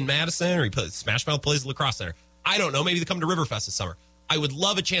Sylvie in Madison, or Smash Mouth plays the Lacrosse Center. I don't know. Maybe they come to Riverfest this summer. I would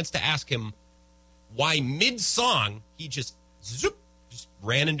love a chance to ask him why mid-song he just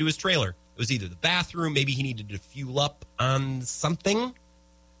ran into his trailer. It was either the bathroom, maybe he needed to fuel up on something,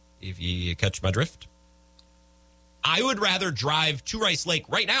 if you catch my drift. I would rather drive to Rice Lake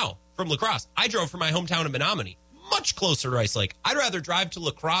right now from La Crosse. I drove from my hometown of Menominee much closer to Rice Lake. I'd rather drive to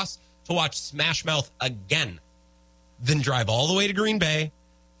La Crosse to watch Smash Mouth again than drive all the way to Green Bay,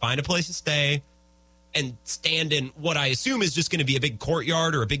 find a place to stay, and stand in what I assume is just going to be a big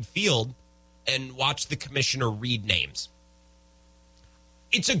courtyard or a big field and watch the commissioner read names.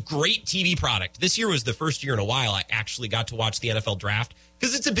 It's a great TV product. This year was the first year in a while I actually got to watch the NFL draft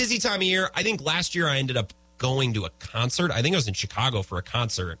because it's a busy time of year. I think last year I ended up going to a concert. I think I was in Chicago for a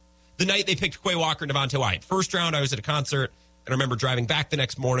concert. The night they picked Quay Walker and Devontae Wyatt. First round, I was at a concert, and I remember driving back the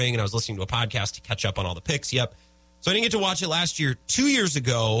next morning, and I was listening to a podcast to catch up on all the picks. Yep. So I didn't get to watch it last year. 2 years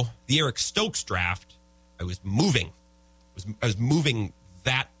ago, the Eric Stokes draft, I was moving. I was moving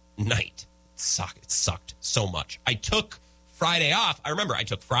that night. It sucked so much. I took Friday off. I remember I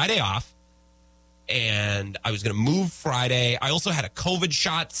took Friday off, and I was going to move Friday. I also had a COVID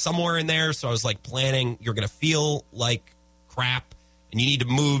shot somewhere in there, so I was like planning, you're going to feel like crap, and you need to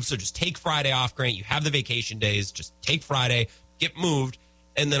move, so just take Friday off, Grant. You have the vacation days. Just take Friday, get moved.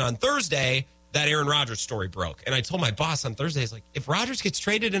 And then on Thursday, that Aaron Rodgers story broke. And I told my boss on Thursday, I was like, if Rodgers gets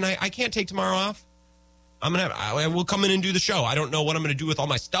traded and I can't take tomorrow off, I will come in and do the show. I don't know what I'm going to do with all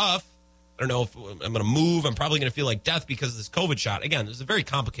my stuff. I don't know if I'm going to move. I'm probably going to feel like death because of this COVID shot. Again, it was a very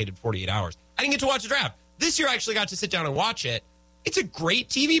complicated 48 hours. I didn't get to watch the draft. This year, I actually got to sit down and watch it. It's a great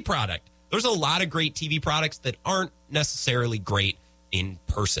TV product. There's a lot of great TV products that aren't necessarily great in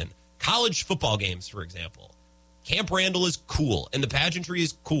person. College football games, for example. Camp Randall is cool, and the pageantry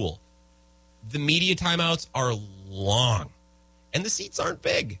is cool. The media timeouts are long, and the seats aren't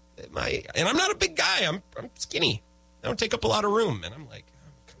big. And I'm not a big guy. I'm skinny. I don't take up a lot of room, and I'm kind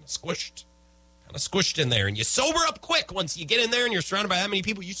of squished in there. And you sober up quick once you get in there and you're surrounded by that many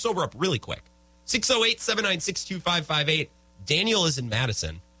people. You sober up really quick. 608-796-2558. Daniel is in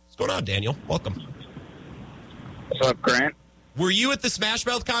Madison. What's going on, Daniel? Welcome. What's up, Grant? Were you at the Smash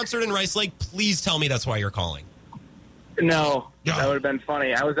Mouth concert in Rice Lake? Please tell me that's why you're calling. No, that would have been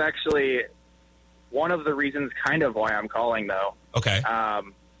funny. I was actually one of the reasons kind of why I'm calling, though. Okay.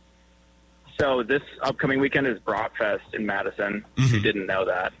 So this upcoming weekend is Bratfest in Madison. Mm-hmm. You didn't know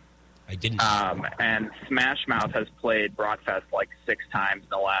that. I didn't. And Smash Mouth has played Bratfest like 6 times in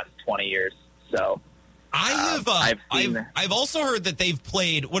the last 20 years. So I've also heard that they've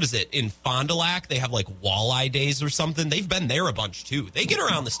played, what is it, in Fond du Lac? They have like walleye days or something. They've been there a bunch too. They get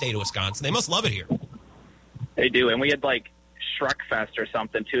around the state of Wisconsin. They must love it here. They do. And we had like Shrekfest or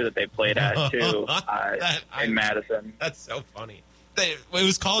something too that they played at too in Madison. That's so funny. It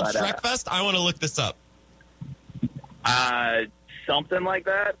was called Shrekfest? I want to look this up. Something like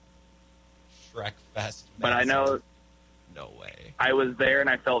that. Shrekfest. But I know. No way. I was there and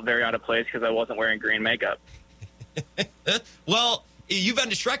I felt very out of place because I wasn't wearing green makeup. Well, you've been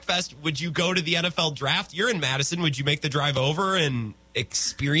to Shrekfest. Would you go to the NFL draft? You're in Madison. Would you make the drive over and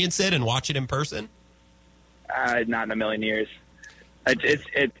experience it and watch it in person? Not in a million years.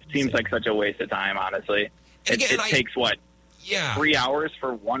 It seems like such a waste of time, honestly. It takes, what, 3 hours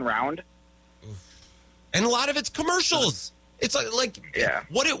for one round? And a lot of it's commercials. It's like yeah.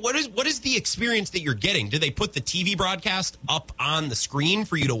 What is the experience that you're getting? Do they put the TV broadcast up on the screen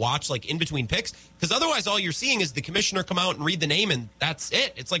for you to watch like in between picks? Because otherwise all you're seeing is the commissioner come out and read the name and that's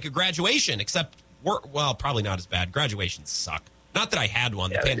it. It's like a graduation, except probably not as bad. Graduations suck. Not that I had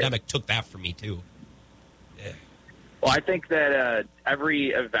one. The pandemic took that from me too. Yeah. Well, I think that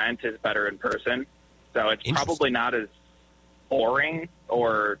every event is better in person. So it's probably not as boring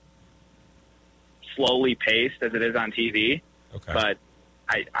or slowly paced as it is on TV. Okay. But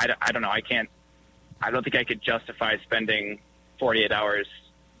I don't know. I don't think I could justify spending 48 hours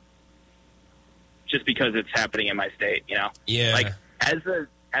just because it's happening in my state, you know? Yeah. Like, as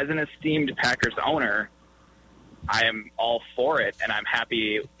an esteemed Packers owner, I am all for it, and I'm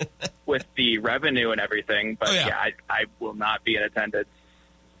happy with the revenue and everything. But, I will not be in attendance.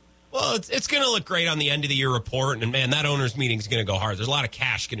 Well, it's going to look great on the end of the year report, and man, that owners meeting is going to go hard. There's a lot of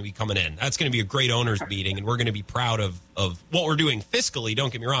cash going to be coming in. That's going to be a great owners meeting, and we're going to be proud of what we're doing fiscally.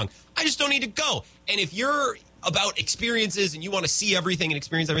 Don't get me wrong. I just don't need to go. And if you're about experiences and you want to see everything and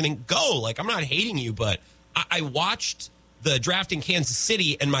experience everything, go. Like, I'm not hating you, but I watched the draft in Kansas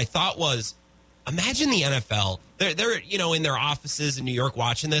City, and my thought was, imagine the NFL. They're in their offices in New York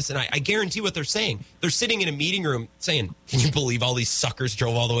watching this, and I guarantee what they're saying. They're sitting in a meeting room saying, can you believe all these suckers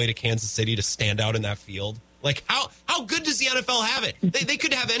drove all the way to Kansas City to stand out in that field? Like, how good does the NFL have it? They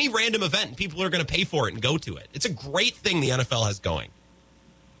could have any random event, and people are going to pay for it and go to it. It's a great thing the NFL has going.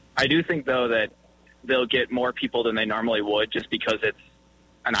 I do think, though, that they'll get more people than they normally would just because it's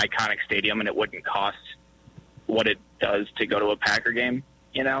an iconic stadium and it wouldn't cost what it does to go to a Packer game.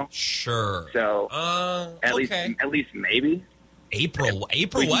 You know, sure. So at least maybe April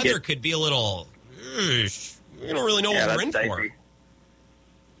weather could be a little. don't really know what we're in dicey. for.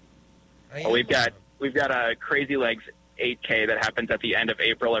 Well, we've got a Crazy Legs 8K that happens at the end of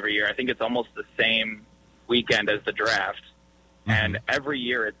April every year. I think it's almost the same weekend as the draft, and every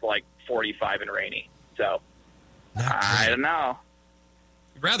year it's like 45 and rainy. So I don't know.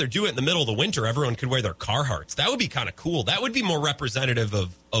 I'd rather do it in the middle of the winter. Everyone could wear their Carhartts. That would be kind of cool. That would be more representative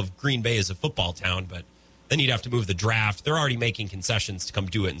of Green Bay as a football town, but then you'd have to move the draft. They're already making concessions to come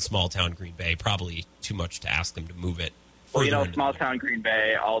do it in small town Green Bay. Probably too much to ask them to move it. Well, small town Green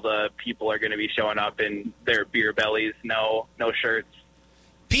Bay, all the people are going to be showing up in their beer bellies, no shirts.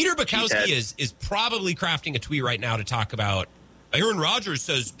 Peter Bukowski is probably crafting a tweet right now to talk about Aaron Rodgers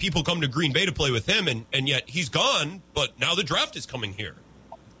says people come to Green Bay to play with him, and yet he's gone, but now the draft is coming here.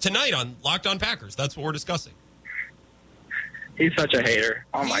 Tonight on Locked On Packers, that's what we're discussing. He's such a hater.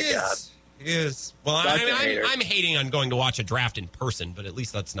 Oh, my God. He is. Well, I'm hating on going to watch a draft in person, but at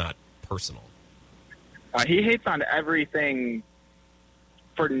least that's not personal. He hates on everything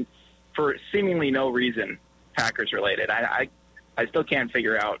for seemingly no reason, Packers related. I still can't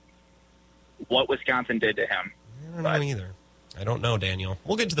figure out what Wisconsin did to him. I don't know either. I don't know, Daniel.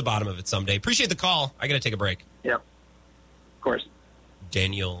 We'll get to the bottom of it someday. Appreciate the call. I got to take a break. Yep. Of course.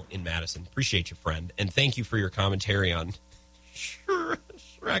 Daniel in Madison. Appreciate you, friend. And thank you for your commentary on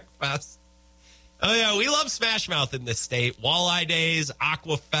Shrek Fest. Oh, yeah, we love Smash Mouth in this state. Walleye Days,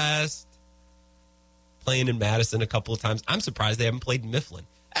 Aqua Fest. Playing in Madison a couple of times. I'm surprised they haven't played in Mifflin.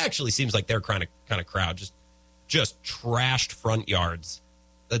 Actually seems like they're kind of crowd. Just trashed front yards.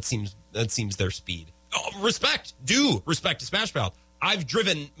 That seems their speed. Oh, respect to Smash Mouth. I've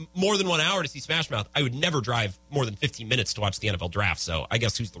driven more than 1 hour to see Smash Mouth. I would never drive more than 15 minutes to watch the NFL draft. So I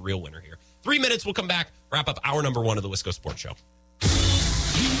guess who's the real winner here? 3 minutes. We'll come back. Wrap up hour number 1 of the Wisco Sports Show.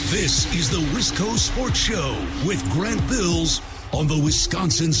 This is the Wisco Sports Show with Grant Bills on the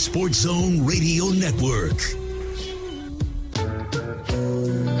Wisconsin Sports Zone Radio Network.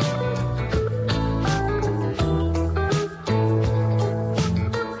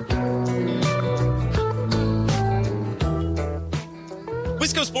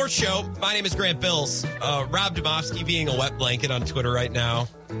 Wisco Sports Show. My name is Grant Bills. Rob Domofsky being a wet blanket on Twitter right now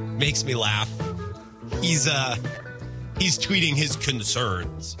makes me laugh. He's tweeting his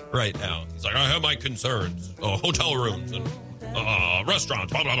concerns right now. He's like, I have my concerns. Hotel rooms and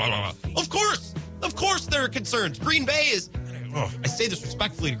restaurants, blah, blah, blah, blah. Of course there are concerns. Green Bay is, I say this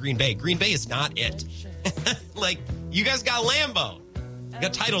respectfully to Green Bay, Green Bay is not it. Like, you guys got Lambeau. You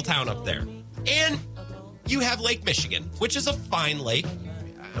got Titletown up there. And you have Lake Michigan, which is a fine lake.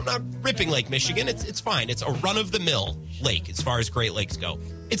 I'm not ripping Lake Michigan. It's fine. It's a run-of-the-mill lake as far as Great Lakes go.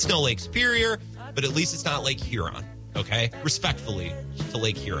 It's no Lake Superior, but at least it's not Lake Huron, okay? Respectfully to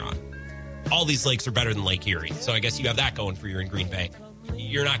Lake Huron. All these lakes are better than Lake Erie, so I guess you have that going for you in Green Bay.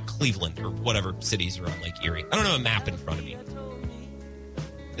 You're not Cleveland or whatever cities are on Lake Erie. I don't have a map in front of me.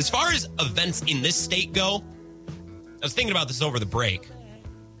 As far as events in this state go, I was thinking about this over the break.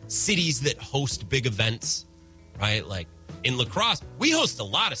 Cities that host big events, right? Like in La Crosse, we host a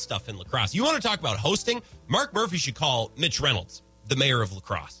lot of stuff in La Crosse. You want to talk about hosting? Mark Murphy should call Mitch Reynolds, the mayor of La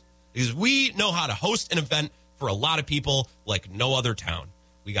Crosse, because we know how to host an event for a lot of people like no other town.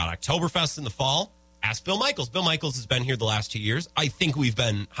 We got Oktoberfest in the fall. Ask Bill Michaels. Bill Michaels has been here the last 2 years. I think we've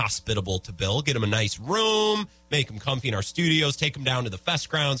been hospitable to Bill. Get him a nice room, make him comfy in our studios, take him down to the fest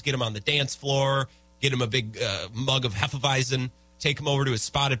grounds, get him on the dance floor, get him a big mug of Hefeweizen, take him over to his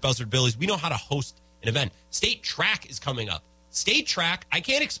spot at Buzzard Billy's. We know how to host an event. State Track is coming up. State Track, I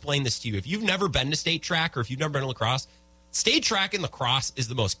can't explain this to you. If you've never been to State Track or if you've never been to La Crosse, State Track in La Crosse is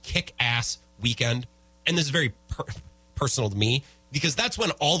the most kick-ass weekend. And this is very personal to me because that's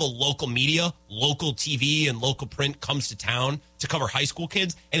when all the local media, local TV, and local print comes to town to cover high school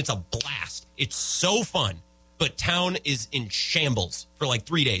kids. And it's a blast. It's so fun. But town is in shambles for like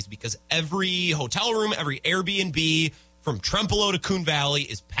 3 days because every hotel room, every Airbnb from Trempealeau to Coon Valley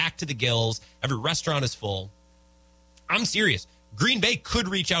is packed to the gills. Every restaurant is full. I'm serious. Green Bay could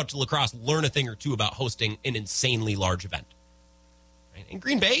reach out to La Crosse, learn a thing or two about hosting an insanely large event. Right? And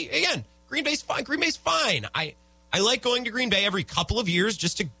Green Bay, again, Green Bay's fine. Green Bay's fine. I like going to Green Bay every couple of years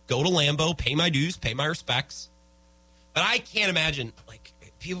just to go to Lambeau, pay my dues, pay my respects. But I can't imagine, like,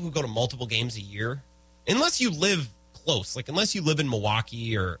 people who go to multiple games a year, unless you live close, like unless you live in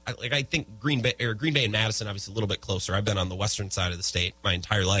Milwaukee or like I think Green Bay and Madison obviously a little bit closer. I've been on the western side of the state my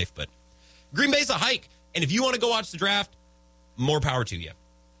entire life, but Green Bay's a hike. And if you want to go watch the draft, more power to you.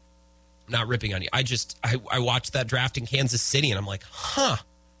 I'm not ripping on you. I watched that draft in Kansas City and I'm like,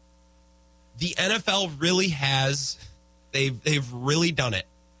 the NFL really has, they've really done it.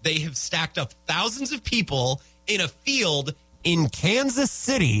 They have stacked up thousands of people in a field in Kansas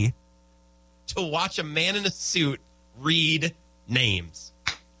City to watch a man in a suit read names.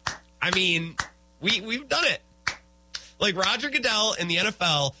 I mean, we've done it. Like Roger Goodell in the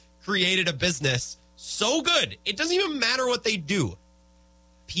NFL created a business so good, it doesn't even matter what they do.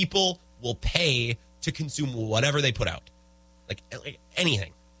 People will pay to consume whatever they put out. Like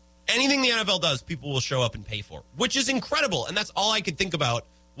anything. Anything the NFL does, people will show up and pay for, which is incredible. And that's all I could think about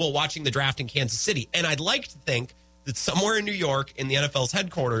while watching the draft in Kansas City. And I'd like to think that somewhere in New York, in the NFL's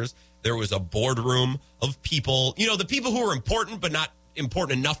headquarters, there was a boardroom of people, you know, the people who are important but not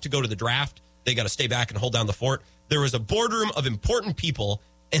important enough to go to the draft. They got to stay back and hold down the fort. There was a boardroom of important people,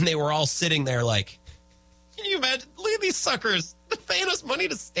 and they were all sitting there like, can you imagine? Look at these suckers. They're paying us money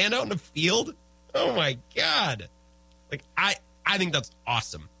to stand out in the field. Oh, my God. Like, I think that's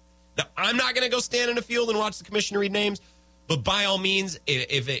awesome. Now, I'm not going to go stand in a field and watch the commissioner read names, but by all means,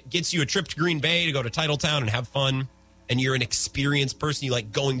 if it gets you a trip to Green Bay to go to Titletown and have fun, and you're an experienced person, you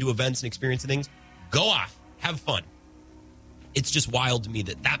like going to events and experiencing things, go off. Have fun. It's just wild to me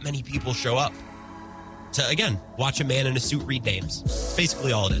that many people show up to, again, watch a man in a suit read names.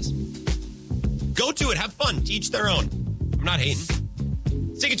 Basically all it is. Go to it. Have fun. To each their own. I'm not hating.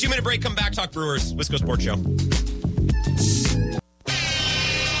 Let's take a 2-minute break. Come back. Talk Brewers. Wisco Sports Show.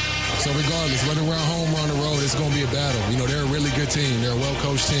 So regardless, whether we're at home or on the road, it's going to be a battle. You know, they're a really good team. They're a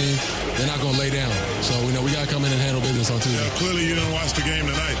well-coached team. They're not going to lay down. So, you know, we got to come in and handle business on Tuesday. Clearly you didn't watch the game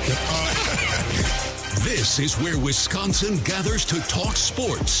tonight. This is where Wisconsin gathers to talk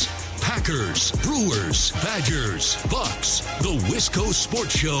sports. Packers, Brewers, Badgers, Bucks. The Wisco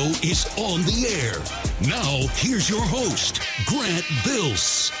Sports Show is on the air. Now, here's your host, Grant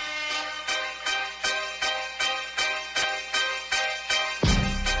Bills.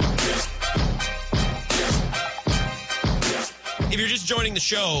 If you're just joining the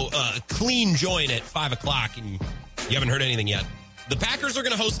show, clean join at 5 o'clock and you haven't heard anything yet. The Packers are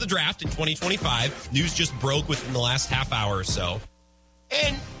going to host the draft in 2025. News just broke within the last half hour or so.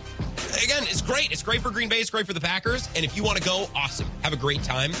 And again, it's great. It's great for Green Bay. It's great for the Packers. And if you want to go, awesome. Have a great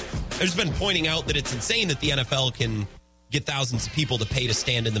time. I've just been pointing out that it's insane that the NFL can get thousands of people to pay to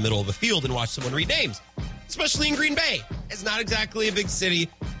stand in the middle of a field and watch someone read names, especially in Green Bay. It's not exactly a big city.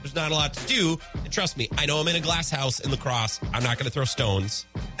 There's not a lot to do. And trust me, I know I'm in a glass house in La Crosse. I'm not going to throw stones.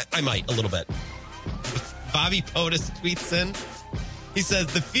 I might a little bit. Bobby POTUS tweets in. He says,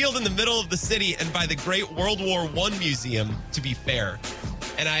 the field in the middle of the city and by the Great World War I Museum, to be fair.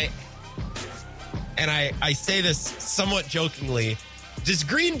 And I say this somewhat jokingly. Does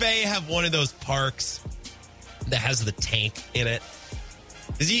Green Bay have one of those parks that has the tank in it?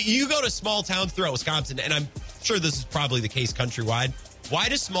 Because you go to small towns throughout Wisconsin, and I'm sure this is probably the case countrywide. Why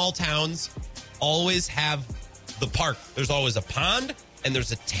do small towns always have the park? There's always a pond and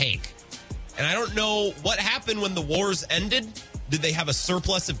there's a tank. And I don't know what happened when the wars ended. Did they have a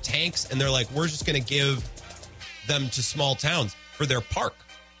surplus of tanks and they're like, we're just going to give them to small towns for their park?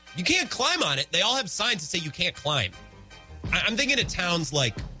 You can't climb on it. They all have signs that say you can't climb. I'm thinking of towns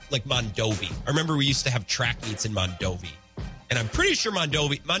like Mondovi. I remember we used to have track meets in Mondovi. And I'm pretty sure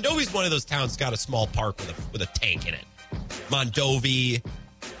Mondovi's one of those towns that's got a small park with a tank in it. Mondovi,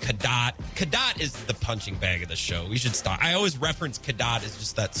 Cadott. Cadott is the punching bag of the show. We should stop. I always reference Cadott as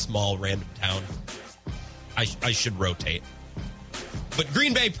just that small random town. I should rotate. But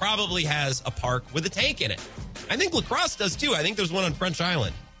Green Bay probably has a park with a tank in it. I think La Crosse does too. I think there's one on French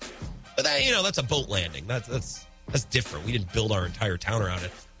Island. But that, that's a boat landing. That's different. We didn't build our entire town around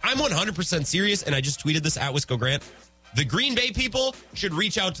it. I'm 100% serious, and I just tweeted this at Wisco Grant. The Green Bay people should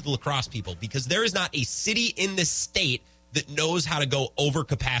reach out to the La Crosse people because there is not a city in this state that knows how to go over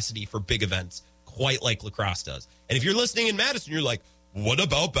capacity for big events quite like La Crosse does. And if you're listening in Madison, you're like, what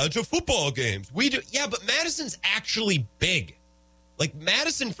about Badger football games? We do. Yeah, but Madison's actually big. Like,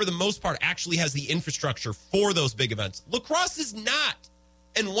 Madison, for the most part, actually has the infrastructure for those big events. La Crosse is not.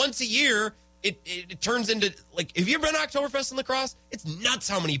 And once a year, it turns into, like, have you ever been to Oktoberfest in La Crosse? It's nuts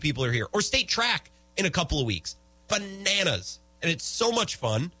how many people are here. Or State Track in a couple of weeks. Bananas. And it's so much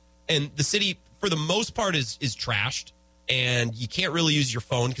fun. And the city, for the most part, is trashed. And you can't really use your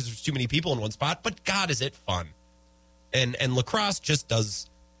phone because there's too many people in one spot. But, God, is it fun. And La Crosse just does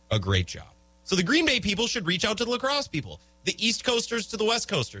a great job. So the Green Bay people should reach out to the La Crosse people. The East Coasters to the West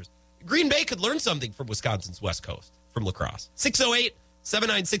Coasters. Green Bay could learn something from Wisconsin's West Coast, from La Crosse.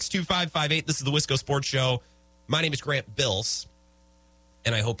 608-796-2558. This is the Wisco Sports Show. My name is Grant Bills,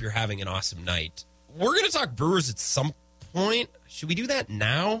 and I hope you're having an awesome night. We're going to talk Brewers at some point. Should we do that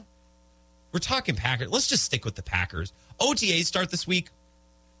now? We're talking Packers. Let's just stick with the Packers. OTAs start this week,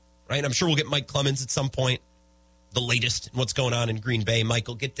 right? I'm sure we'll get Mike Clemens at some point. The latest in what's going on in Green Bay. Mike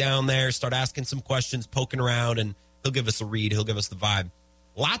will get down there, start asking some questions, poking around, and he'll give us a read. He'll give us the vibe.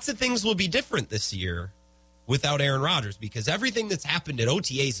 lots of things will be different this year without Aaron Rodgers, because everything that's happened at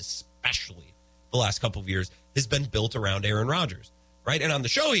OTAs, especially the last couple of years, has been built around Aaron Rodgers, right? And on the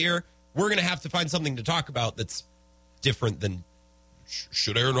show here, we're going to have to find something to talk about that's different than,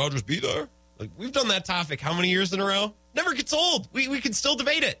 should Aaron Rodgers be there? Like, we've done that topic how many years in a row? Never gets old. We can still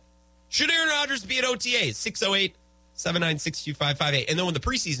debate it. Should Aaron Rodgers be at OTAs? 608-796-2558. And then when the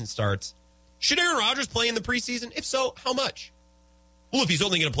preseason starts, should Aaron Rodgers play in the preseason? If so, how much? Well, if he's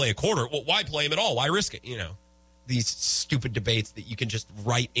only going to play a quarter, well, why play him at all? Why risk it? You know, these stupid debates that you can just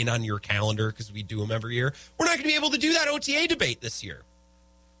write in on your calendar because we do them every year. We're not going to be able to do that OTA debate this year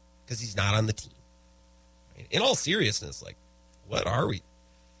because he's not on the team. In all seriousness, like, what are we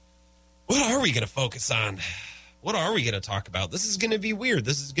going to focus on? What are we going to talk about? This is going to be weird.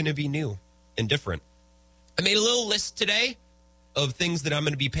 This is going to be new and different. I made a little list today of things that I'm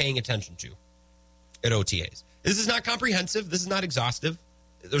going to be paying attention to at OTAs. This is not comprehensive. This is not exhaustive.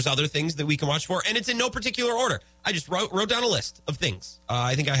 There's other things that we can watch for, and it's in no particular order. I just wrote down a list of things.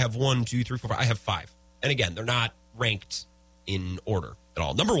 I think I have 1, 2, 3, 4, 5. I have 5. And again, they're not ranked in order at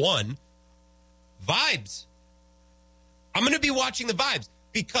all. Number 1, vibes. I'm going to be watching the vibes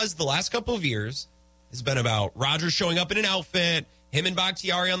because the last couple of years has been about Rodgers showing up in an outfit, him and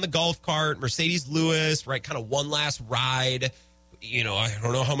Bakhtiari on the golf cart, Mercedes Lewis, right? Kind of one last ride. You know, I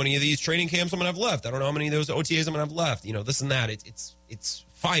don't know how many of these training camps I'm going to have left. I don't know how many of those OTAs I'm going to have left. You know, this and that. It's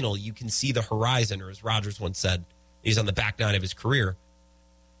final. You can see the horizon, or as Rodgers once said, he's on the back nine of his career.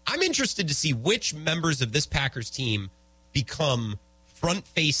 I'm interested to see which members of this Packers team become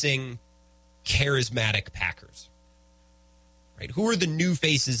front-facing, charismatic Packers. Right? Who are the new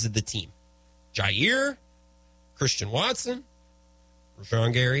faces of the team? Jair, Christian Watson,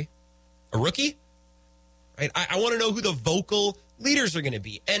 Rashawn Gary, a rookie? Right? I want to know who the vocal leaders are going to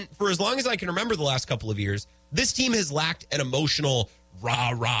be. And for as long as I can remember the last couple of years, this team has lacked an emotional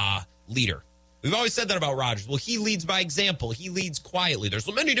rah-rah leader. We've always said that about Rodgers. Well, he leads by example. He leads quietly. There's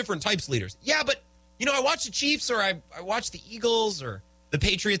so many different types of leaders. Yeah, but, you know, I watch the Chiefs or I watch the Eagles or the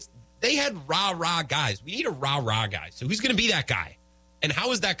Patriots. They had rah-rah guys. We need a rah-rah guy. So who's going to be that guy? And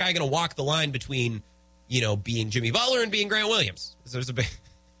how is that guy going to walk the line between, you know, being Jimmy Butler and being Grant Williams? There's a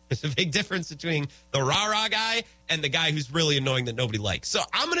big difference between the rah-rah guy and the guy who's really annoying that nobody likes. So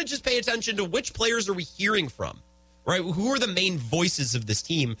I'm going to just pay attention to which players are we hearing from, right? Who are the main voices of this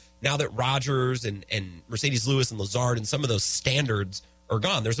team now that Rodgers and Mercedes Lewis and Lazard and some of those standards are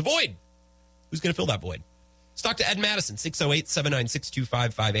gone? There's a void. Who's going to fill that void? Let's talk to Ed Madison,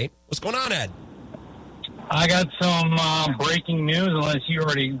 608-796-2558. What's going on, Ed? I got some breaking news, unless you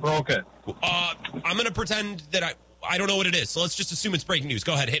already broke it. I'm going to pretend that I don't know what it is, so let's just assume it's breaking news.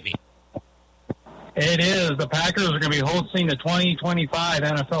 Go ahead, hit me. It is. The Packers are going to be hosting the 2025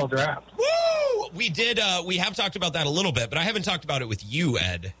 NFL Draft. Woo! We have talked about that a little bit, but I haven't talked about it with you,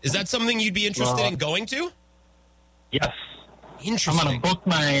 Ed. Is that something you'd be interested in going to? Yes. Interesting. I'm going to book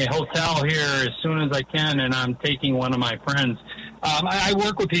my hotel here as soon as I can, and I'm taking one of my friends. I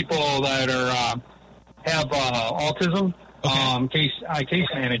work with people that have autism. Okay. I case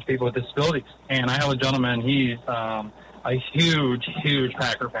manage people with disabilities, and I have a gentleman. He's a huge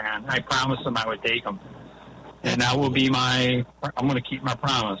Packer fan. I promised him I would take him, and that will be I'm going to keep my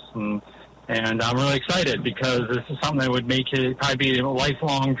promise, and I'm really excited because this is something that would make it probably be a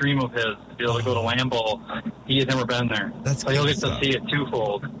lifelong dream of his to be able to go to Lambeau. He has never been there, so he'll get to see it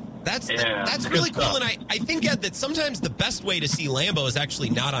twofold. That's really cool, stuff. and I think, Ed, that sometimes the best way to see Lambeau is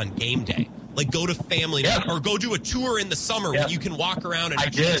actually not on game day. Like, go to family night or go do a tour in the summer when you can walk around and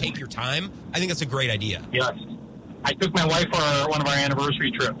actually take your time. I think that's a great idea. Yes. I took my wife for one of our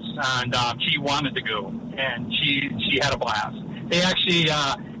anniversary trips, and she wanted to go, and she had a blast. They actually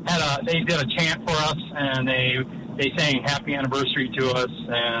they did a chant for us, and they sang happy anniversary to us,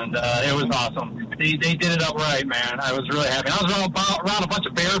 and it was awesome. They did it up right, man. I was really happy. I was around a bunch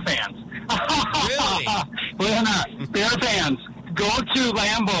of Bear fans. Really? Believe it or not, Bear fans. Go to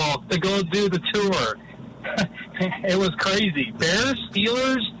Lambeau to go do the tour. It was crazy. Bears,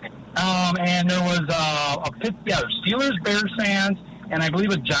 Steelers, and there was Steelers, Bears fans, and I believe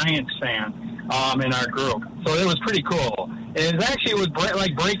a Giants fan in our group. So it was pretty cool. It was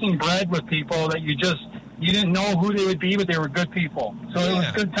like breaking bread with people that you didn't know who they would be, but they were good people. So it was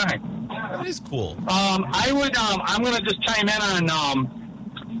a good time. That is cool. I'm going to just chime in on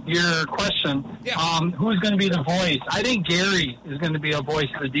your question. Yeah. Who's going to be the voice? I think Gary is going to be a voice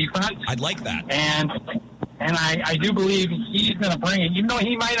of the defense. I'd like that. And I do believe he's going to bring it, even though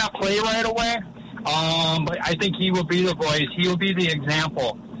he might not play right away. But I think he will be the voice. He will be the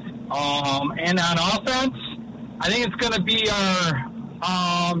example. And on offense, I think it's going to be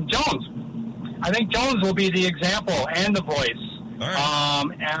our Jones. I think Jones will be the example and the voice. right.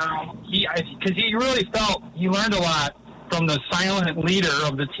 And because he really felt he learned a lot from the silent leader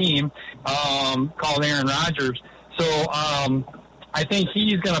of the team called Aaron Rodgers. So I think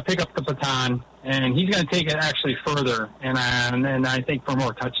he's going to pick up the baton, and he's going to take it actually further, and I think for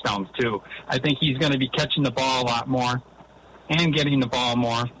more touchdowns too. I think he's going to be catching the ball a lot more and getting the ball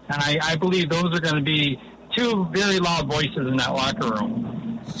more. And I believe those are going to be two very loud voices in that locker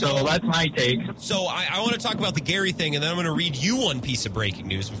room. So that's my take. So I want to talk about the Gary thing, and then I'm going to read you one piece of breaking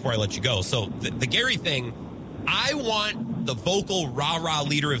news before I let you go. So the Gary thing, I want the vocal rah-rah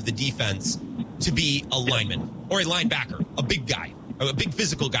leader of the defense to be a lineman or a linebacker, a big guy, a big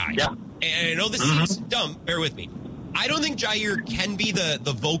physical guy. Yeah. And I know this seems dumb. Bear with me. I don't think Jair can be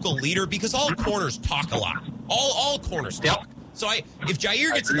the vocal leader because all corners talk a lot. All corners talk. So if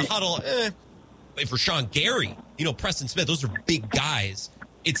Jair gets in the huddle, if Rashawn Gary, Preston Smith, those are big guys.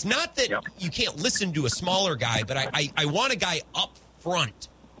 It's not that you can't listen to a smaller guy, but I want a guy up front,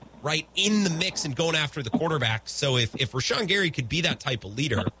 right, in the mix and going after the quarterback. So if Rashawn Gary could be that type of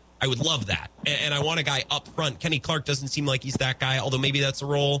leader, I would love that. And I want a guy up front. Kenny Clark doesn't seem like he's that guy, although maybe that's a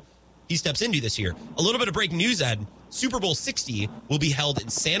role he steps into this year. A little bit of breaking news, Ed. Super Bowl 60 will be held in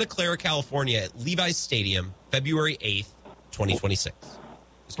Santa Clara, California at Levi's Stadium, February 8th, 2026. It's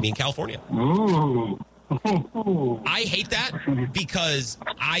going to be in California. Ooh. I hate that because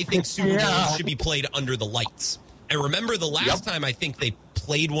I think Super Bowls should be played under the lights. And remember the last time I think they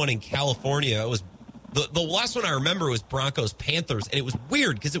played one in California, it was the last one I remember was Broncos Panthers, and it was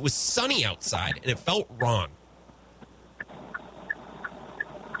weird because it was sunny outside and it felt wrong.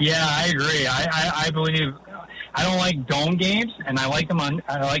 Yeah, I agree. I believe I don't like dome games, and I like them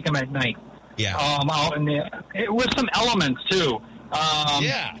at night. Yeah. Out in with some elements too.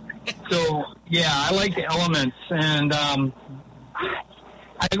 So I like the elements, and I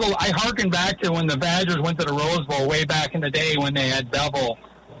harken back to when the Badgers went to the Rose Bowl way back in the day when they had Bevel,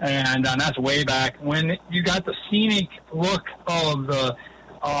 and that's way back when you got the scenic look of the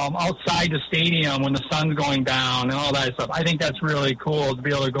outside the stadium when the sun's going down and all that stuff. I think that's really cool to be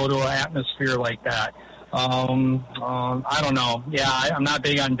able to go to an atmosphere like that. I don't know. Yeah, I'm not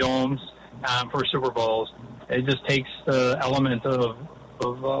big on domes for Super Bowls. It just takes the element of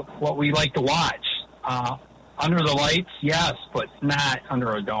what we like to watch. Under the lights, yes, but not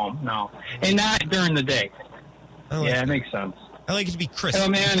under a dome, no. And not during the day. It makes sense. I like it to be crisp. Oh,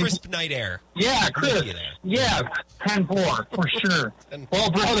 man. Crisp night air. Yeah, crisp. Yeah, 10-4, for sure.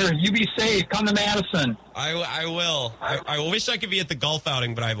 Well, brother, you be safe. Come to Madison. I will. I wish I could be at the golf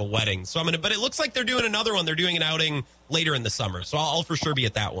outing, but I have a wedding. So but it looks like they're doing another one. They're doing an outing later in the summer. So I'll for sure be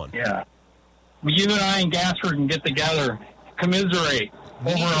at that one. Yeah. You and I and Gasper can get together, commiserate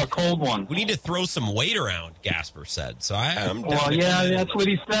over a cold one. We need to throw some weight around, Gasper said. So I'm down. Well, yeah, that's what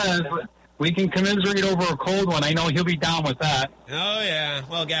he says. We can commiserate over a cold one. I know he'll be down with that. Oh, yeah.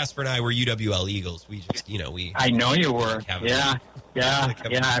 Well, Gasper and I were UWL Eagles. We just, we... I know you were. Yeah.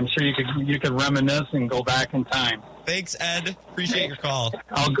 I'm sure you could reminisce and go back in time. Thanks, Ed. Appreciate your call.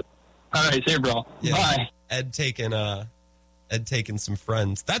 All right. See you, bro. Yeah. Bye. Ed taking some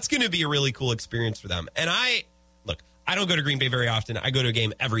friends. That's going to be a really cool experience for them. And I don't go to Green Bay very often. I go to a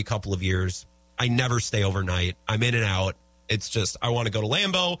game every couple of years. I never stay overnight. I'm in and out. It's just, I want to go to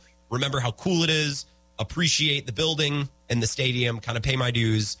Lambeau, remember how cool it is, appreciate the building and the stadium, kind of pay my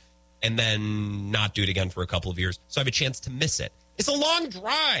dues, and then not do it again for a couple of years. So I have a chance to miss it. It's a long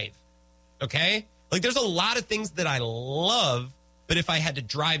drive, okay? Like, there's a lot of things that I love, but if I had to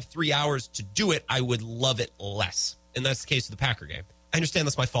drive 3 hours to do it, I would love it less. And that's the case with the Packer game. I understand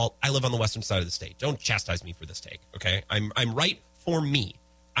that's my fault. I live on the western side of the state. Don't chastise me for this take, okay? I'm right for me.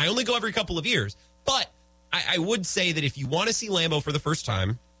 I only go every couple of years, but I would say that if you want to see Lambeau for the first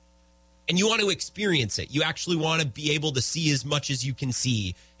time and you want to experience it, you actually want to be able to see as much as you can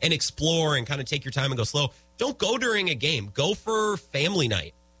see and explore and kind of take your time and go slow, don't go during a game. Go for family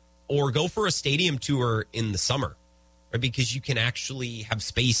night or go for a stadium tour in the summer. Right, because you can actually have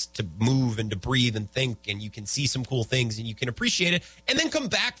space to move and to breathe and think, and you can see some cool things and you can appreciate it and then come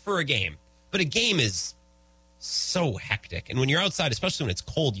back for a game. But a game is so hectic. And when you're outside, especially when it's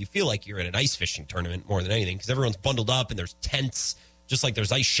cold, you feel like you're at an ice fishing tournament more than anything because everyone's bundled up and there's tents, just like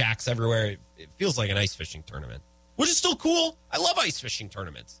there's ice shacks everywhere. It feels like an ice fishing tournament, which is still cool. I love ice fishing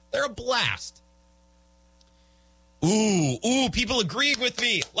tournaments. They're a blast. Ooh, people agreeing with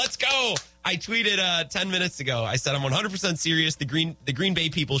me. Let's go. I tweeted 10 minutes ago. I said I'm 100% serious. The Green Bay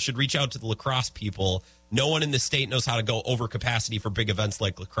people should reach out to the lacrosse people. No one in the state knows how to go over capacity for big events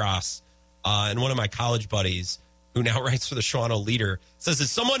like lacrosse. And one of my college buddies, who now writes for the Shawano Leader, says, as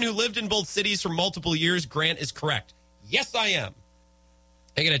someone who lived in both cities for multiple years, Grant is correct. Yes, I am.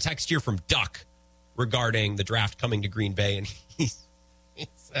 I get a text here from Duck. regarding the draft coming to Green Bay, and he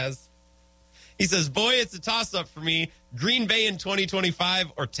says, boy, it's a toss-up for me. Green Bay in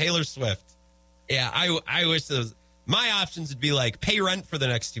 2025 or Taylor Swift. Yeah, I wish those. My options would be like pay rent for the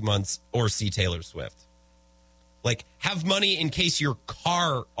next 2 months or see Taylor Swift. Like have money in case your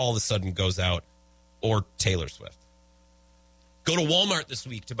car all of a sudden goes out or Taylor Swift. Go to Walmart this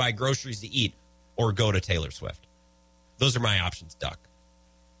week to buy groceries to eat or go to Taylor Swift. Those are my options, Duck.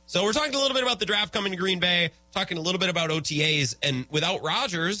 So we're talking a little bit about the draft coming to Green Bay, talking a little bit about OTAs, and without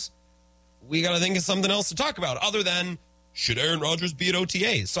Rodgers, we got to think of something else to talk about other than should Aaron Rodgers be at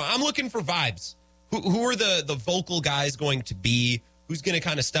OTAs? So I'm looking for vibes. Who are the vocal guys going to be? Who's going to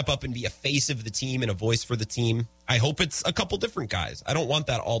kind of step up and be a face of the team and a voice for the team? I hope it's a couple different guys. I don't want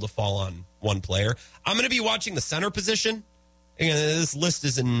that all to fall on one player. I'm going to be watching the center position. Again, this list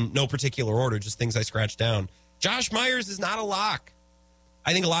is in no particular order, just things I scratched down. Josh Myers is not a lock.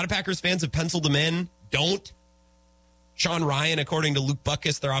 I think a lot of Packers fans have penciled him in. Don't. Sean Ryan, according to Luke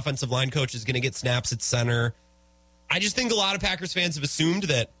Buckus, their offensive line coach, is going to get snaps at center. I just think a lot of Packers fans have assumed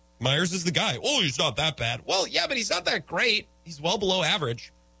that Myers is the guy. Oh, he's not that bad. Well, yeah, but he's not that great. He's well below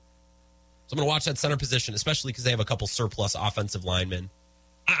average. So I'm going to watch that center position, especially because they have a couple surplus offensive linemen.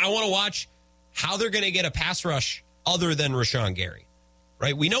 I want to watch how they're going to get a pass rush other than Rashawn Gary,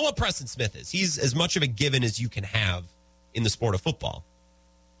 right? We know what Preston Smith is. He's as much of a given as you can have in the sport of football.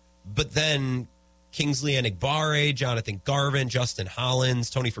 But then Kingsley Enagbare, Jonathan Garvin, Justin Hollins,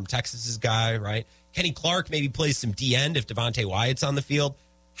 Tony from Texas's guy, right? Kenny Clark maybe plays some D-end if Devontae Wyatt's on the field.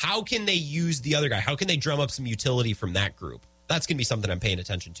 How can they use the other guy? How can they drum up some utility from that group? That's going to be something I'm paying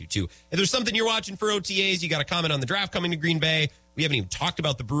attention to, too. If there's something you're watching for OTAs, you got to comment on the draft coming to Green Bay. We haven't even talked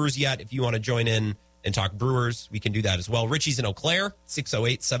about the Brewers yet. If you want to join in and talk Brewers, we can do that as well. Richie's in Eau Claire,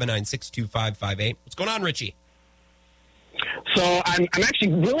 608-796-2558. What's going on, Richie? So I'm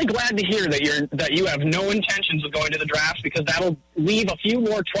actually really glad to hear that you have no intentions of going to the draft because that'll leave a few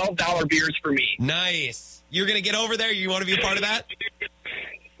more $12 beers for me. Nice. You're going to get over there? You want to be a part of that?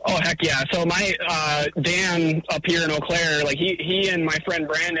 Oh, heck yeah. So my Dan up here in Eau Claire, like he and my friend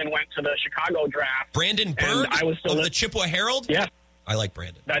Brandon went to the Chicago draft. Brandon Berg I was still of the Chippewa Herald? Yeah. I like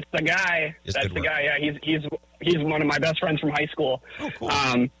Brandon. That's the guy. That's the guy. Yeah, he's one of my best friends from high school. Oh, cool.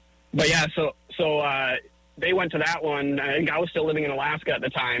 But yeah, so they went to that one. I think I was still living in Alaska at the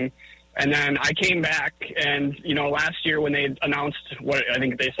time. And then I came back, and, last year when they announced what I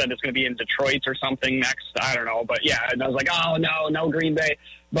think they said it's going to be in Detroit or something next, I don't know. But, yeah, and I was like, oh, no Green Bay.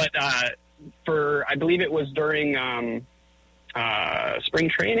 But I believe it was during spring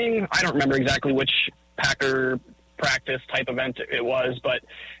training. I don't remember exactly which Packer practice type event it was, but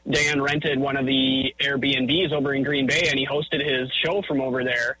Dan rented one of the Airbnbs over in Green Bay, and he hosted his show from over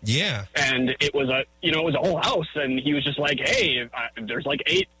there. Yeah. And it was a whole house, and he was just like, hey, there's like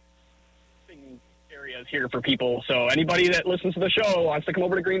 8 areas here for people, so anybody that listens to the show wants to come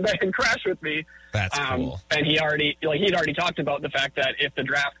over to Green Bay and crash with me. That's cool. And he'd already talked about the fact that if the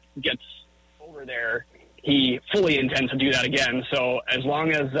draft gets over there, he fully intends to do that again. So as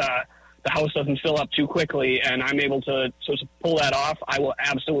long as the house doesn't fill up too quickly and I'm able to sort of pull that off, I will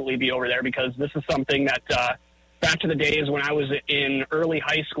absolutely be over there because this is something that back to the days when I was in early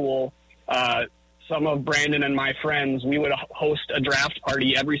high school, some of Brandon and my friends, we would host a draft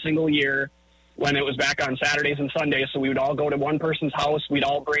party every single year when it was back on Saturdays and Sundays. So we would all go to one person's house. We'd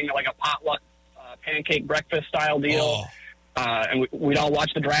all bring like a potluck pancake breakfast style deal. And we'd all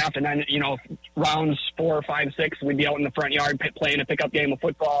watch the draft. And then, rounds 4, 5, 6, we'd be out in the front yard playing a pickup game of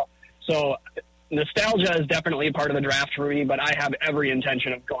football. So nostalgia is definitely a part of the draft for me, but I have every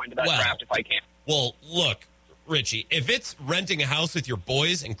intention of going to that draft if I can. Well, look, Richie, if it's renting a house with your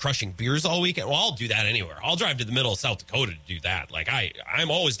boys and crushing beers all weekend, well, I'll do that anywhere. I'll drive to the middle of South Dakota to do that. Like,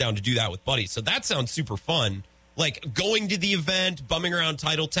 I'm always down to do that with buddies. So that sounds super fun. Like, going to the event, bumming around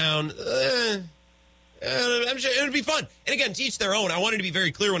Titletown, I'm sure it would be fun. And again, to each their own. I wanted to be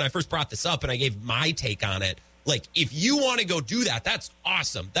very clear when I first brought this up and I gave my take on it. Like, if you want to go do that, that's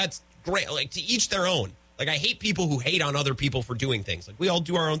awesome. That's great. Like, to each their own. Like, I hate people who hate on other people for doing things. Like, we all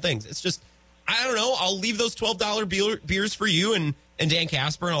do our own things. It's just, I don't know. I'll leave those $12 beers for you and Dan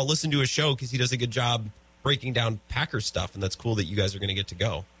Casper, and I'll listen to his show because he does a good job breaking down Packers stuff, and that's cool that you guys are going to get to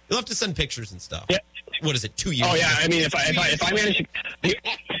go. You'll have to send pictures and stuff. Yeah. What is it, 2 years? Oh, yeah. I mean, if I manage to...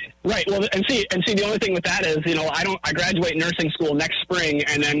 Right. Well, and see, the only thing with that is, I graduate nursing school next spring,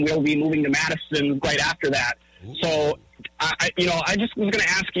 and then we'll be moving to Madison right after that. Ooh. So, I just was going to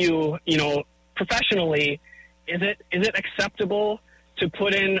ask you, professionally, is it acceptable to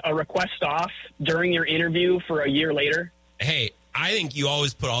put in a request off during your interview for a year later? Hey, I think you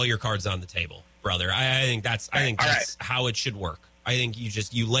always put all your cards on the table, brother. I think that's how it should work. I think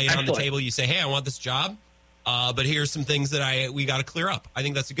you lay it on the table. You say, hey, I want this job, but here's some things that we got to clear up. I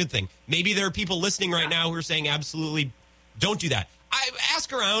think that's a good thing. Maybe there are people listening right now who are saying absolutely don't do that. I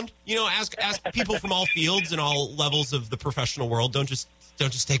ask around, ask people from all fields and all levels of the professional world. Don't just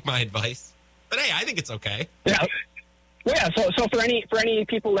take my advice. But hey, I think it's okay. Yeah. Well, yeah. So for any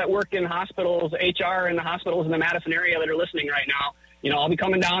people that work in hospitals, HR in the hospitals in the Madison area that are listening right now, I'll be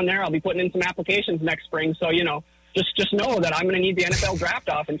coming down there. I'll be putting in some applications next spring. So just know that I'm going to need the NFL draft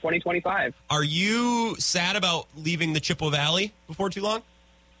off in 2025. Are you sad about leaving the Chippewa Valley before too long?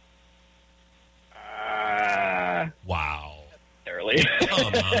 Wow. Early.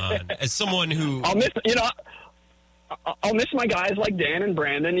 Come on. As someone who I'll miss my guys like Dan and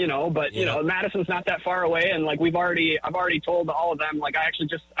Brandon, but Madison's not that far away, and like I've already told all of them. Like I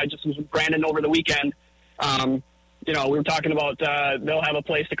just was with Brandon over the weekend. We were talking about they'll have a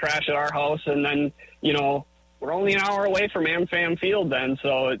place to crash at our house, and then we're only an hour away from AmFam Field then.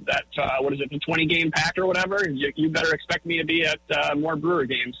 So that what is it, the 20-game pack or whatever? You better expect me to be at more Brewer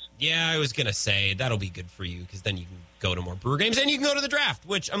games. Yeah, I was gonna say that'll be good for you because then you can go to more Brewer games and you can go to the draft,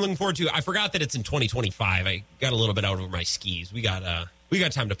 which I'm looking forward to. I forgot that it's in 2025. I got a little bit out over my skis. We got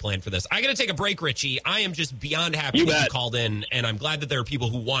time to plan for this. I got to take a break, Richie. I am just beyond happy that you called in, and I'm glad that there are people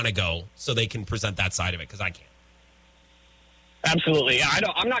who want to go so they can present that side of it because I can't. Absolutely. Yeah,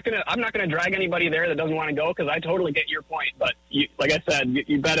 I'm not gonna drag anybody there that doesn't want to go because I totally get your point. But like I said,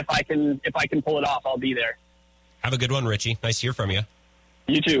 you bet if I can pull it off, I'll be there. Have a good one, Richie. Nice to hear from you.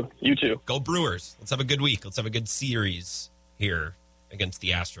 You too. Go Brewers. Let's have a good week. Let's have a good series here against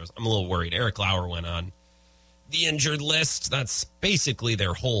the Astros. I'm a little worried. Eric Lauer went on the injured list. That's basically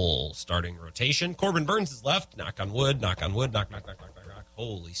their whole starting rotation. Corbin Burns is left. Knock on wood. Knock on wood. Knock.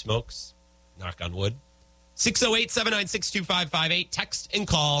 Holy smokes. Knock on wood. 608-796-2558. Text and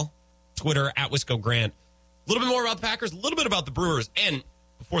call. Twitter at Wisco Grant. A little bit more about the Packers, a little bit about the Brewers, and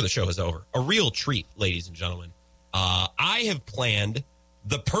before the show is over, a real treat, ladies and gentlemen. I have planned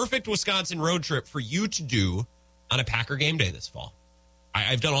the perfect Wisconsin road trip for you to do on a Packer game day this fall.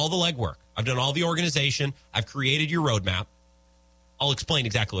 I've done all the legwork. I've done all the organization. I've created your roadmap. I'll explain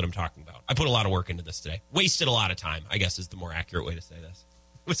exactly what I'm talking about. I put a lot of work into this today. Wasted a lot of time, I guess is the more accurate way to say this.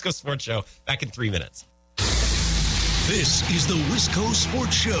 Wisco Sports Show, back in 3 minutes. This is the Wisco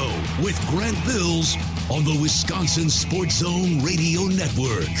Sports Show with Grant Bills on the Wisconsin Sports Zone Radio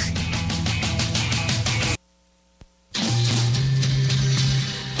Network.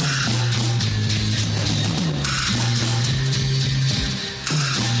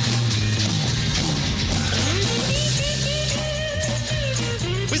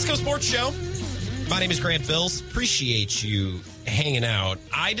 Wisco Sports Show. My name is Grant Bills. Appreciate you hanging out.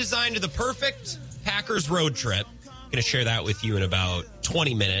 I designed the perfect Packers road trip. Going to share that with you in about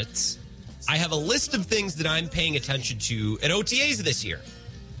 20 minutes. I have a list of things that I'm paying attention to at OTAs this year.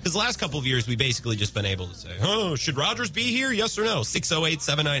 Because the last couple of years, we basically just been able to say, oh, should Rodgers be here? Yes or no?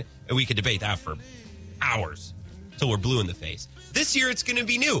 608-79. And we could debate that for hours until we're blue in the face. This year, it's going to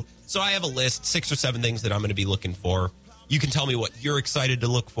be new. So I have a list, 6 or 7 things that I'm going to be looking for. You can tell me what you're excited to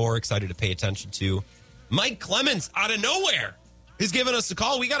look for, excited to pay attention to. Mike Clemens, out of nowhere, has given us a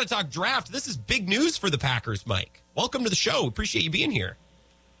call. We got to talk draft. This is big news for the Packers, Mike. Welcome to the show. Appreciate you being here.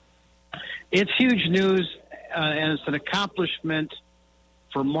 It's huge news, and it's an accomplishment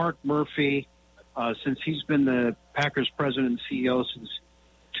for Mark Murphy since he's been the Packers president and CEO since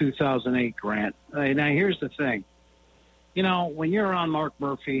 2008, Grant. Now, here's the thing. When you're on Mark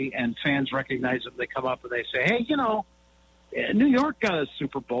Murphy and fans recognize him, they come up and they say, hey, New York got a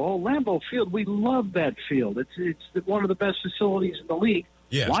Super Bowl. Lambeau Field, we love that field. It's one of the best facilities in the league.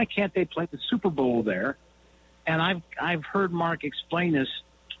 Yeah. Why can't they play the Super Bowl there? And I've heard Mark explain this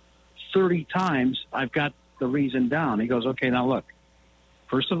 30 times. I've got the reason down. He goes, okay, now look.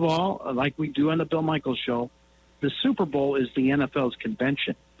 First of all, like we do on the Bill Michaels show, the Super Bowl is the NFL's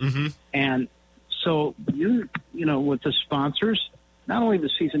convention. Mm-hmm. And so, with the sponsors, not only the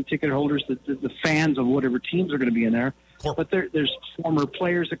season ticket holders, the fans of whatever teams are going to be in there, but there's former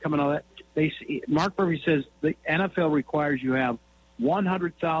players that come in. All that. Mark Murphy says the NFL requires you have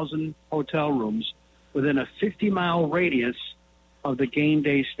 100,000 hotel rooms within a 50-mile radius of the game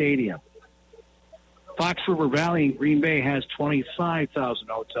day stadium. Fox River Valley in Green Bay has 25,000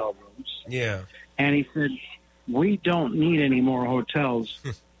 hotel rooms. Yeah. And he said, we don't need any more hotels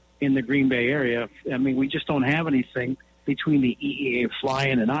in the Green Bay area. I mean, we just don't have anything between the EEA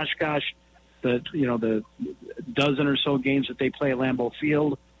fly-in and Oshkosh, the dozen or so games that they play at Lambeau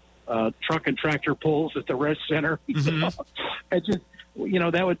Field, truck and tractor pulls at the Rest Center. Mm-hmm. It just,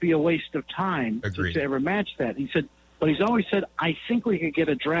 that would be a waste of time to ever match that. He said, but he's always said, I think we could get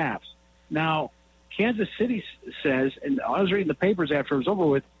a draft. Now, Kansas City says, and I was reading the papers after it was over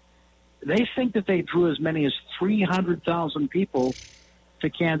with, they think that they drew as many as 300,000 people to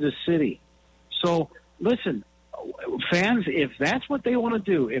Kansas City. So, listen, fans, if that's what they want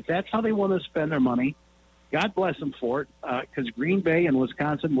to do, if that's how they want to spend their money, God bless them for it, because Green Bay and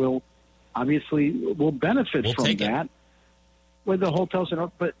Wisconsin will benefit from that with the hotel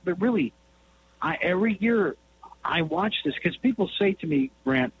center. But really, every year I watch this because people say to me,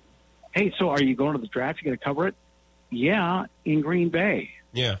 Grant, hey, so are you going to the draft? You going to cover it? Yeah, in Green Bay.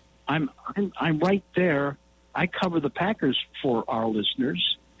 Yeah. I'm right there. I cover the Packers for our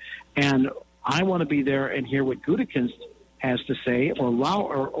listeners, and I want to be there and hear what Gutekunst has to say, or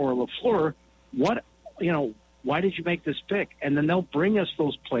LaFleur. Why did you make this pick? And then they'll bring us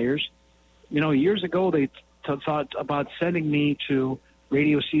those players. Years ago they thought about sending me to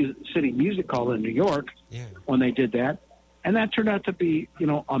Radio City Music Hall in New York when they did that, and that turned out to be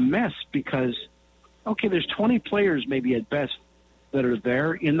a mess because there's 20 players maybe at best that are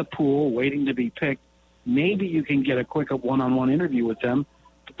there in the pool waiting to be picked. Maybe you can get a quick one-on-one interview with them.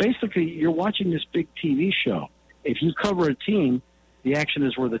 But basically, you're watching this big TV show. If you cover a team, the action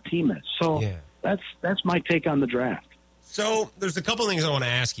is where the team is. So that's my take on the draft. So there's a couple things I want to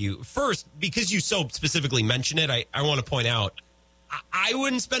ask you. First, because you so specifically mentioned it, I want to point out, I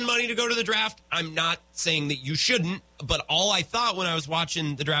wouldn't spend money to go to the draft. I'm not saying that you shouldn't, but all I thought when I was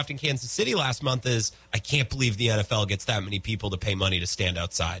watching the draft in Kansas City last month is, I can't believe the NFL gets that many people to pay money to stand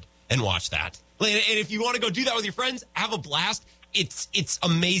outside and watch that. And if you want to go do that with your friends, have a blast. It's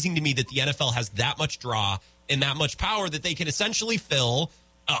amazing to me that the NFL has that much draw and that much power that they can essentially fill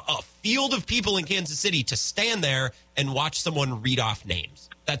a field of people in Kansas City to stand there and watch someone read off names.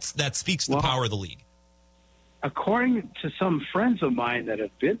 That speaks to the power of the league. According to some friends of mine that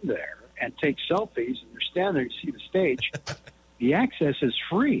have been there and take selfies and they're standing there to see the stage, the access is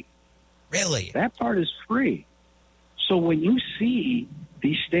free. Really? That part is free. So when you see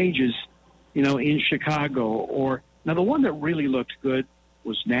these stages, in Chicago now the one that really looked good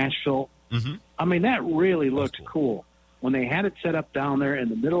was Nashville. Mm-hmm. I mean, that really looked cool. When they had it set up down there in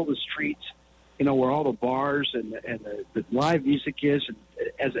the middle of the streets, where all the bars and the live music is, and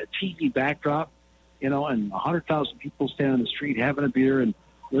as a TV backdrop, and 100,000 people standing on the street having a beer and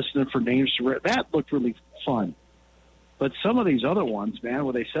listening for names to read. That looked really fun. But some of these other ones, man,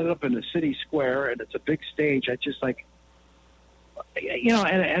 where they set it up in the city square and it's a big stage, I just like, and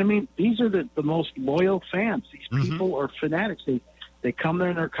I mean, these are the most loyal fans. These people are fanatics. They come there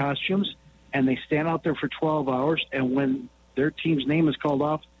in their costumes and they stand out there for 12 hours. And when their team's name is called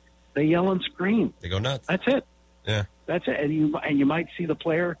off, they yell and scream. They go nuts. That's it. Yeah. That's it. And you might see the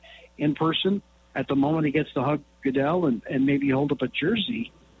player in person at the moment he gets to hug Goodell and maybe hold up a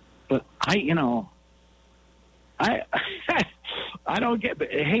jersey. But I don't get, but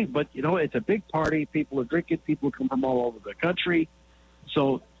it's a big party. People are drinking. People come from all over the country.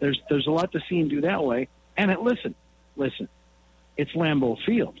 So there's a lot to see and do that way. And listen, it's Lambeau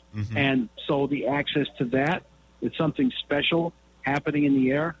Field. Mm-hmm. And so the access to that, with something special happening in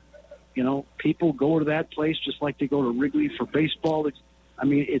the air, people go to that place just like they go to Wrigley for baseball. It's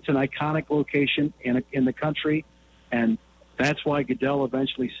an iconic location in the country, and that's why Goodell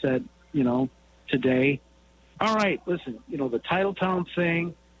eventually said, today, all right, listen, the Titletown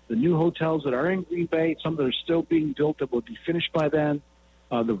thing, the new hotels that are in Green Bay, some that are still being built that will be finished by then,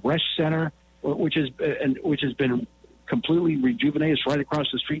 the Resch Center, which has been completely rejuvenated, it's right across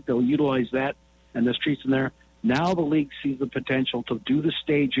the street. They'll utilize that and the streets in there. Now the league sees the potential to do the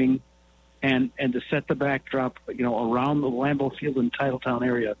staging and to set the backdrop, around the Lambeau Field and Titletown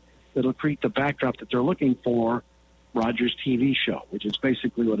area that'll create the backdrop that they're looking for Rogers' TV show, which is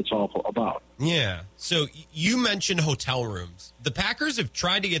basically what it's all about. Yeah. So you mentioned hotel rooms. The Packers have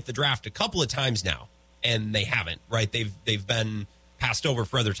tried to get the draft a couple of times now, and they haven't, right? They've been passed over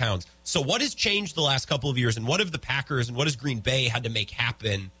for other towns. So what has changed the last couple of years, and what have the Packers and what has Green Bay had to make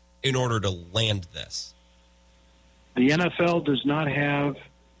happen in order to land this? The NFL does not have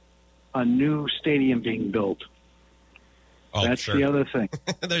a new stadium being built. Oh, that's sure. the other thing.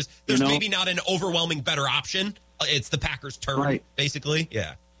 there's maybe not an overwhelming better option. It's the Packers' turn, right, basically.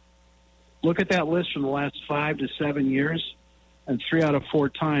 Yeah. Look at that list from the last 5 to 7 years, and 3 out of 4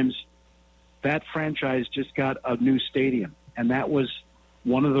 times that franchise just got a new stadium. And that was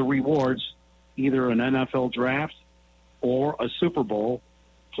one of the rewards, either an NFL draft or a Super Bowl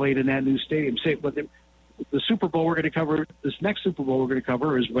played in that new stadium. But the Super Bowl we're going to cover, this next Super Bowl we're going to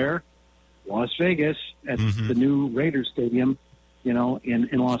cover is where? Las Vegas, at the new Raiders Stadium, in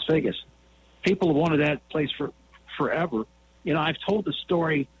Las Vegas. People have wanted that place for forever. I've told the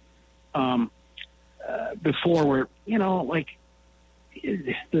story before where,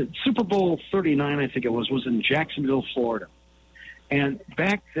 the Super Bowl 39, I think it was in Jacksonville, Florida. And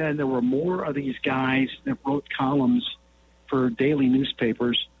back then, there were more of these guys that wrote columns for daily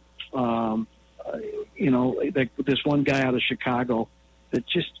newspapers. Like this one guy out of Chicago that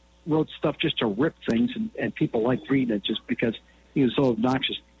just wrote stuff just to rip things, and people liked reading it just because he was so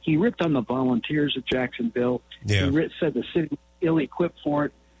obnoxious. He ripped on the Volunteers at Jacksonville. Yeah. He said the city was ill-equipped for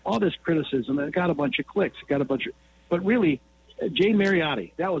it. All this criticism, and it got a bunch of clicks. But really, Jay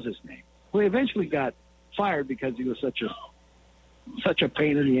Mariotti, that was his name, who eventually got fired because he was such a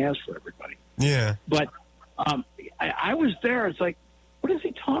pain in the ass for everybody. Yeah. But I was there. It's like, what is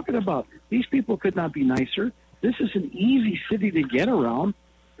he talking about? These people could not be nicer. This is an easy city to get around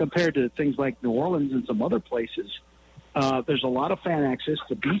compared to things like New Orleans and some other places. There's a lot of fan access.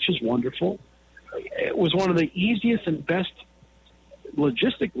 The beach is wonderful. It was one of the easiest and best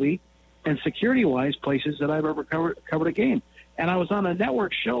logistically and security-wise places that I've ever covered a game. And I was on a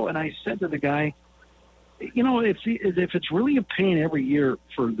network show, and I said to the guy, if it's really a pain every year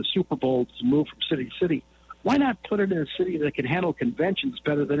for the Super Bowl to move from city to city, why not put it in a city that can handle conventions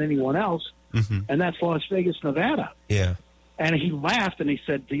better than anyone else? Mm-hmm. And that's Las Vegas, Nevada. Yeah. And he laughed, and he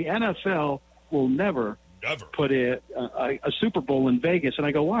said, the NFL will never put a Super Bowl in Vegas. And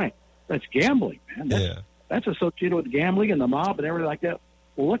I go, why? That's gambling, man. That's associated with gambling and the mob and everything like that.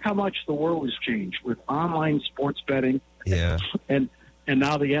 Well, look how much the world has changed with online sports betting. Yeah. And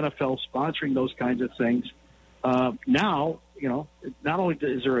now the NFL sponsoring those kinds of things. Now, not only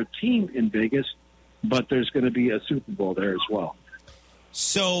is there a team in Vegas, but there's going to be a Super Bowl there as well.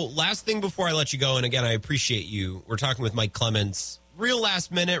 So last thing before I let you go, and again, I appreciate you. We're talking with Mike Clemens. Real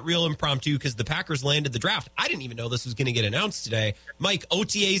last minute, real impromptu, because the Packers landed the draft. I didn't even know this was going to get announced today. Mike,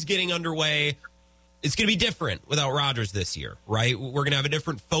 OTA's getting underway. It's going to be different without Rodgers this year, right? We're going to have a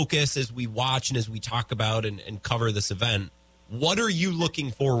different focus as we watch and as we talk about and cover this event. What are you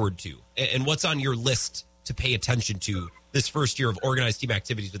looking forward to? And what's on your list to pay attention to this first year of organized team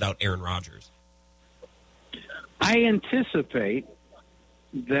activities without Aaron Rodgers? I anticipate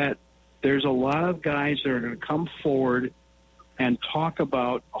that there's a lot of guys that are going to come forward and talk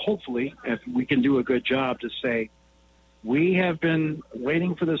about, hopefully, if we can do a good job, to say, we have been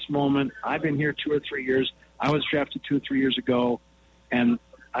waiting for this moment. I've been here 2 or 3 years. I was drafted 2 or 3 years ago, and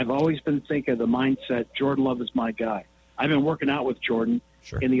I've always been thinking of the mindset, Jordan Love is my guy. I've been working out with Jordan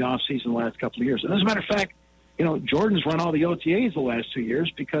in the offseason the last couple of years. And as a matter of fact, Jordan's run all the OTAs the last 2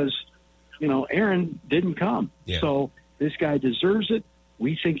 years because, Aaron didn't come. Yeah. So this guy deserves it.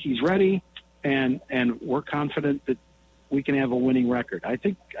 We think he's ready, and we're confident that we can have a winning record. I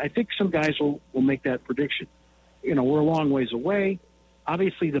think some guys will make that prediction. We're a long ways away.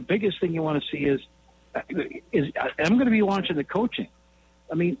 Obviously, the biggest thing you want to see is I'm going to be launching the coaching.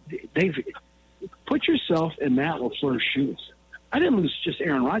 I mean, Dave, put yourself in Matt LaFleur's shoes. I didn't lose just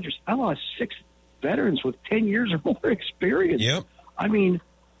Aaron Rodgers. I lost 6 veterans with 10 years or more experience. Yep. I mean,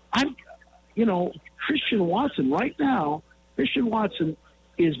 Christian Watson right now. Christian Watson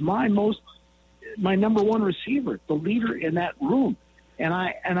is my number one receiver, the leader in that room. And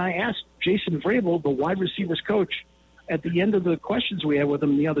I asked Jason Vrabel, the wide receivers coach, at the end of the questions we had with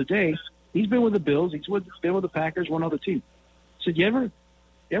him the other day. He's been with the Bills. He's been with the Packers, one other team. I said, you ever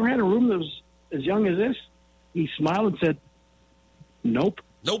had a room that was as young as this? He smiled and said, nope.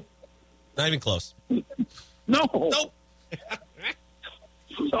 Nope. Not even close. No. Nope.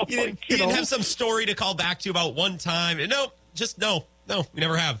 So, you didn't have some story to call back to about one time. No, we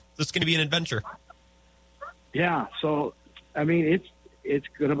never have. This is going to be an adventure. Yeah. So, I mean, it's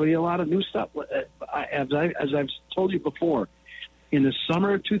going to be a lot of new stuff. As I've told you before, in the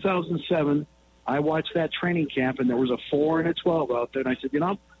summer of 2007, I watched that training camp, and there was a 4 and a 12 out there, and I said, we're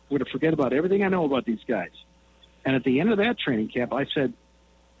going to forget about everything I know about these guys. And at the end of that training camp, I said,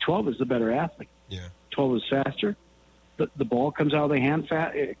 12 is the better athlete. Yeah. 12 is faster. The ball comes out of the hand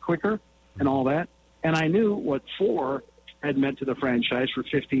quicker and all that. And I knew what 4 had meant to the franchise for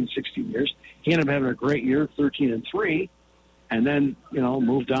 15, 16 years. He ended up having a great year, 13-3, and then,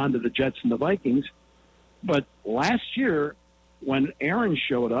 moved on to the Jets and the Vikings. But last year, when Aaron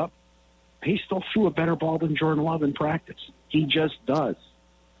showed up, he still threw a better ball than Jordan Love in practice. He just does.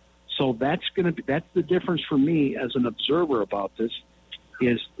 So that's the difference for me as an observer about this,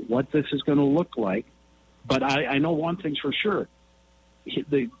 is what this is going to look like. But I know one thing's for sure.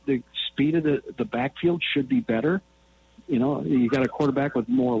 The speed of the backfield should be better. You got a quarterback with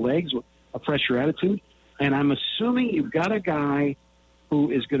more legs, with a fresher attitude. And I'm assuming you've got a guy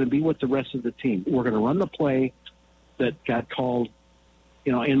who is going to be with the rest of the team. We're going to run the play that got called,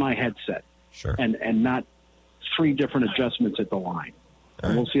 in my headset. Sure. And not 3 different adjustments at the line.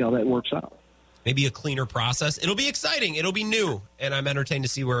 And we'll see how that works out. maybe a cleaner process. It'll be exciting. It'll be new, and I'm entertained to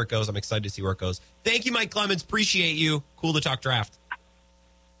see where it goes. I'm excited to see where it goes. Thank you, Mike Clemens. Appreciate you. Cool to talk draft.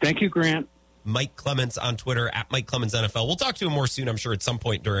 Thank you, Grant. Mike Clemens on Twitter, at Mike Clemens NFL. We'll talk to him more soon, I'm sure, at some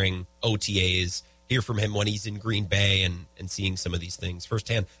point during OTAs. Hear from him when he's in Green Bay and seeing some of these things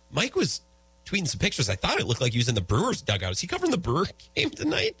firsthand. Mike was tweeting some pictures. I thought it looked like he was in the Brewers dugout. Is he covering the Brewer game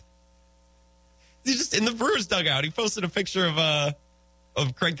tonight? He's just in the Brewers dugout. He posted a picture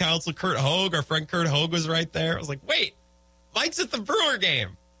of Craig Counsell, Kurt Hogue. Our friend Kurt Hogue was right there. I was like, wait, Mike's at the Brewer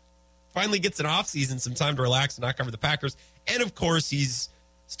game. Finally gets an offseason, some time to relax and not cover the Packers. And, of course, he's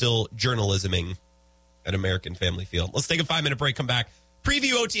still journalisming at American Family Field. Let's take a 5-minute break, come back.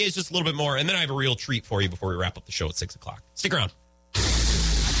 Preview OTAs just a little bit more, and then I have a real treat for you before we wrap up the show at 6 o'clock. Stick around.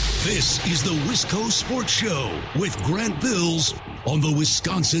 This is the Wisco Sports Show with Grant Bills on the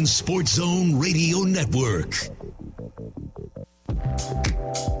Wisconsin Sports Zone Radio Network.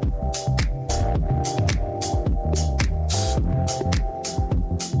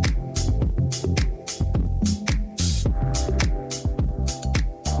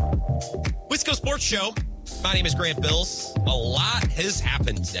 Wisco Sports Show. My name is Grant Bills. A lot has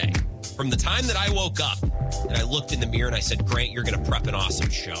happened today. From the time that I woke up and I looked in the mirror and I said, Grant, you're going to prep an awesome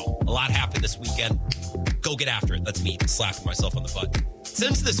show. A lot happened this weekend. Go get after it. That's me slapping myself on the butt.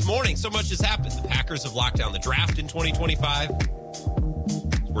 Since this morning, so much has happened. The Packers have locked down the draft in 2025.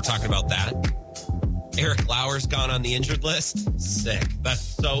 We're talking about that. Eric Lauer's gone on the injured list. Sick. That's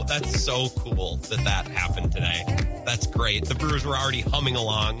so cool that happened today. That's great. The Brewers were already humming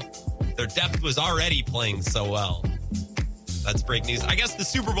along. Their depth was already playing so well. That's great news. I guess the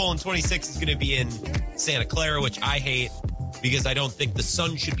Super Bowl in 26 is going to be in Santa Clara, which I hate because I don't think the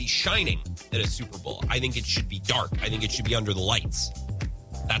sun should be shining at a Super Bowl. I think it should be dark. I think it should be under the lights.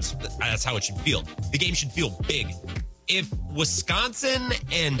 That's how it should feel. The game should feel big. If Wisconsin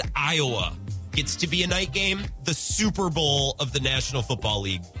and Iowa gets to be a night game, the Super Bowl of the National Football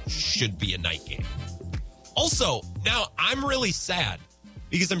League should be a night game. Also, now I'm really sad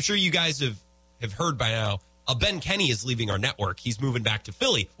because I'm sure you guys have heard by now, Ben Kenny is leaving our network. He's moving back to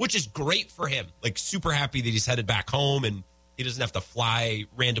Philly, which is great for him. Like, super happy that he's headed back home and he doesn't have to fly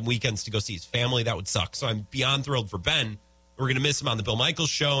random weekends to go see his family. That would suck. So I'm beyond thrilled for Ben. We're going to miss him on the Bill Michaels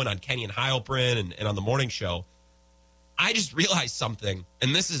show and on Kenny and Heilprin and on the morning show. I just realized something,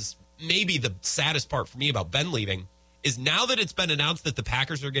 and this is maybe the saddest part for me about Ben leaving, is now that it's been announced that the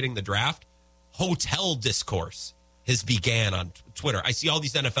Packers are getting the draft, hotel discourse has began on Twitter. I see all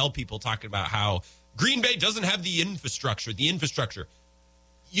these NFL people talking about how Green Bay doesn't have the infrastructure.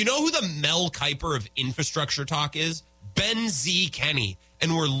 You know who the Mel Kiper of infrastructure talk is? Ben Z. Kenny,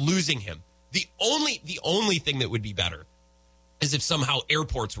 and we're losing him. The only thing that would be better is if somehow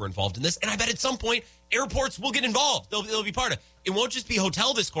airports were involved in this, and I bet at some point airports will get involved. They'll be part of it. It won't just be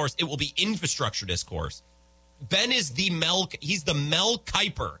hotel discourse. It will be infrastructure discourse. Ben is he's the Mel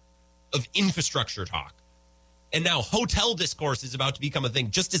Kiper of infrastructure talk. And now hotel discourse is about to become a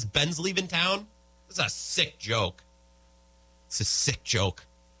thing just as Ben's leaving town. This is a sick joke. It's a sick joke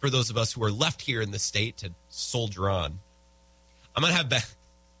for those of us who are left here in the state to soldier on. I'm gonna have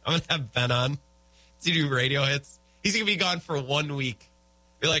Ben on to do radio hits. He's gonna be gone for 1 week.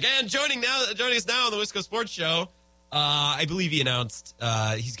 Be like, and joining us now on the Wisco Sports Show. I believe he announced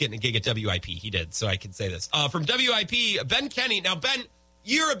he's getting a gig at WIP. He did, so I can say this. From WIP, Ben Kenny. Now, Ben,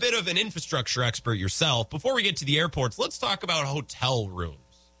 you're a bit of an infrastructure expert yourself. Before we get to the airports, let's talk about hotel rooms.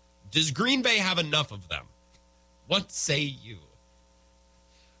 Does Green Bay have enough of them? What say you?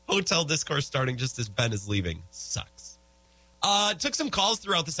 Hotel discourse starting just as Ben is leaving. Sucks. Took some calls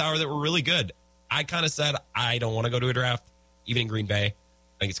throughout this hour that were really good. I kind of said, I don't want to go to a draft, even in Green Bay.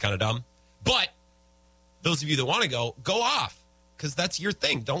 I think it's kind of dumb. But those of you that want to go off, because that's your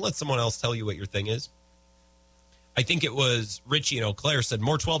thing. Don't let someone else tell you what your thing is. I think it was Richie in Eau Claire said,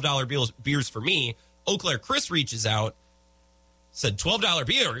 more $12 beers for me. Eau Claire Chris reaches out, said $12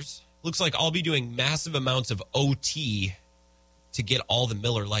 beers. Looks like I'll be doing massive amounts of OT to get all the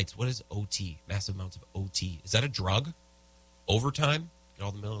Miller Lights. What is OT? Massive amounts of OT. Is that a drug? Overtime? Get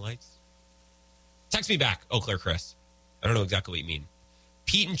all the Miller Lights? Text me back, Eau Claire Chris. I don't know exactly what you mean.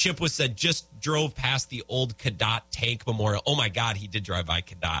 Pete and Chipwas said, just drove past the old Cadott Tank Memorial. Oh, my God, he did drive by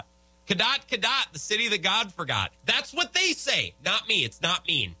Cadott. Cadott, the city that God forgot. That's what they say, not me. It's not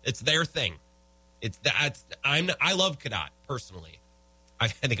mean. It's their thing. I love Cadott, personally. I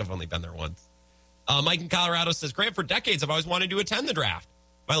think I've only been there once. Mike in Colorado says, Grant, for decades, I've always wanted to attend the draft.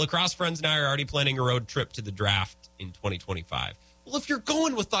 My lacrosse friends and I are already planning a road trip to the draft in 2025. Well, if you're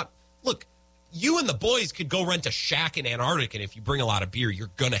going with thought, look, you and the boys could go rent a shack in Antarctica, and if you bring a lot of beer,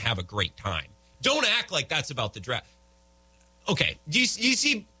 you're going to have a great time. Don't act like that's about the draft. Okay, do you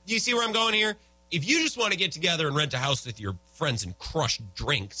see where I'm going here? if you just want to get together and rent a house with your friends and crush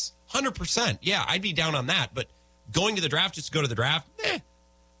drinks, 100%. Yeah, I'd be down on that. But going to the draft just to go to the draft,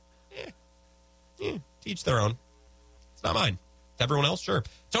 teach their own. It's not mine. It's everyone else, sure.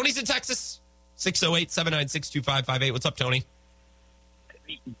 Tony's in Texas, 608-796-2558. What's up, Tony?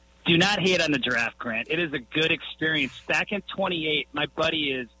 Do not hate on the draft, Grant. It is a good experience. Back in 28, my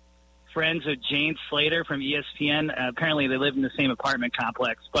buddy is friends with Jane Slater from ESPN. Apparently, they live in the same apartment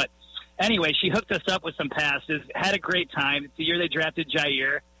complex. But anyway, she hooked us up with some passes, had a great time. It's the year they drafted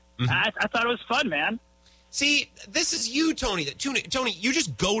Jair. Mm-hmm. I thought it was fun, man. See, this is you, Tony. Tony, you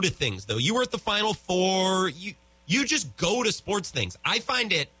just go to things, though. You were at the Final Four. You just go to sports things. I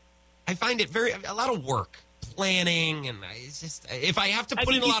find it a lot of work. Planning, and it's just, if I have to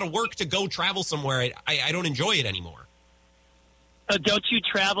put in a lot of work to go travel somewhere, I don't enjoy it anymore. Don't you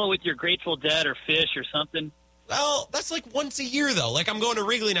travel with your Grateful Dead or Fish or something? Well, that's like once a year, though. Like, I'm going to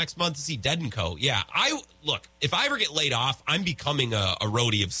Wrigley next month to see Dead & Co. Yeah, look, if I ever get laid off, I'm becoming a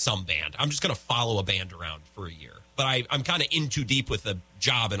roadie of some band. I'm just going to follow a band around for a year. But I'm kind of in too deep with the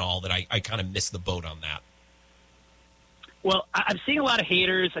job and all that I kind of miss the boat on that. Well, I'm seeing a lot of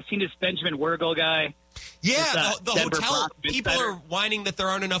haters. I've seen this Benjamin Wergel guy. Yeah, the hotel. People are whining that there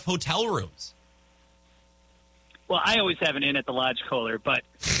aren't enough hotel rooms. Well, I always have an in at the Lodge Kohler, but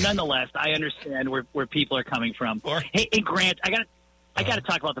nonetheless, I understand where people are coming from. Hey, Grant, I got to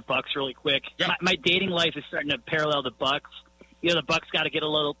talk about the Bucks really quick. Yeah. My dating life is starting to parallel the Bucks. You know, the Bucks got to get a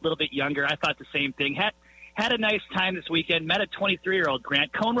little bit younger. I thought the same thing. Had a nice time this weekend. Met a 23-year-old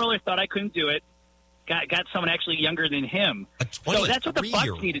Grant. Cone roller thought I couldn't do it. Got someone actually younger than him. So that's what the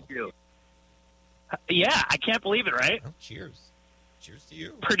Bucks need to do. Yeah, I can't believe it, right? Oh, cheers. Cheers to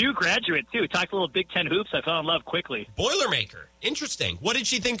you. Purdue graduate, too. Talked a little Big Ten hoops. I fell in love quickly. Boilermaker. Interesting. What did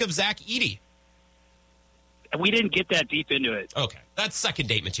she think of Zach Edey? We didn't get that deep into it. Okay. That's second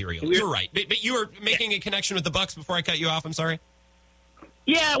date material. You're right. But you were making a connection with the Bucks before I cut you off. I'm sorry.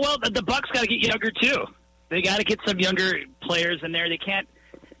 Yeah, well, the Bucks got to get younger, too. They got to get some younger players in there. They can't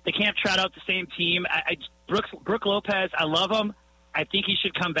trot out the same team. Brooke Lopez, I love him. I think he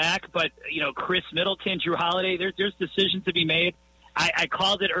should come back, but, Chris Middleton, Drew Holiday, there's decisions to be made. I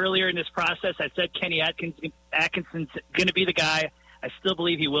called it earlier in this process. I said Kenny Atkinson's going to be the guy. I still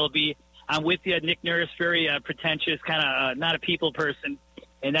believe he will be. I'm with you. Nick Nurse, very pretentious, kind of not a people person,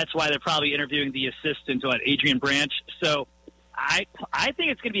 and that's why they're probably interviewing the assistant, Adrian Branch. So I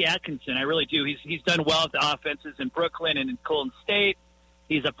think it's going to be Atkinson. I really do. He's done well at the offenses in Brooklyn and in Golden State.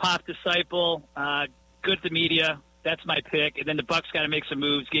 He's a Pop disciple, good at the media. That's my pick. And then the Bucks got to make some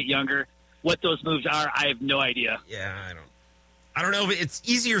moves, get younger. What those moves are, I have no idea. Yeah, I don't know. It's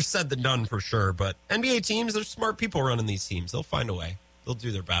easier said than done for sure. But NBA teams, there's smart people running these teams. They'll find a way. They'll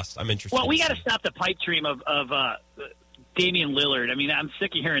do their best. I'm interested. Well, we got to stop the pipe dream of Damian Lillard. I mean, I'm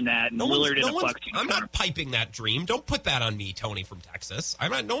sick of hearing that. And Lillard in a Bucks team. I'm not piping that dream. Don't put that on me, Tony from Texas.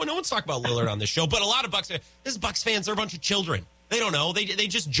 I'm not. No one's talking about Lillard on this show. But a lot of Bucks fans are a bunch of children. They don't know. They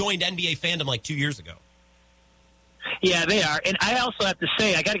just joined NBA fandom like 2 years ago. Yeah, they are. And I also have to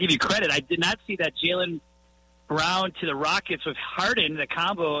say, I got to give you credit. I did not see that Jaylen Brown to the Rockets with Harden, the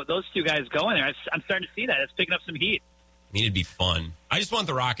combo, those two guys going there. I'm starting to see that. It's picking up some heat. I mean, it'd be fun. I just want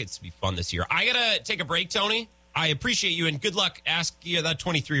the Rockets to be fun this year. I got to take a break, Tony. I appreciate you, and good luck. Ask that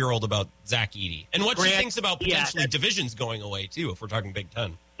 23-year-old about Zach Edey and what she thinks about potentially divisions going away, too, if we're talking Big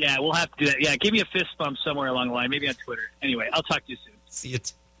Ten. Yeah, we'll have to do that. Yeah, give me a fist bump somewhere along the line, maybe on Twitter. Anyway, I'll talk to you soon. See you,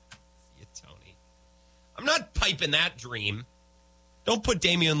 Tony. I'm not piping that dream. Don't put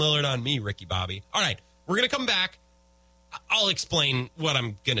Damian Lillard on me, Ricky Bobby. All right, we're going to come back. I'll explain what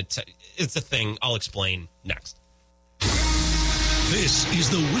I'm going to tell you. It's a thing I'll explain next. This is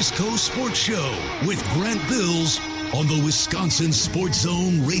the Wisco Sports Show with Grant Bills on the Wisconsin Sports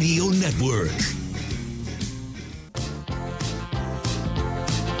Zone Radio Network.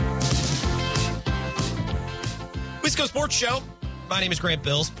 Wisco Sports Show. My name is Grant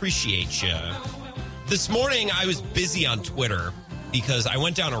Bills. Appreciate you. This morning, I was busy on Twitter because I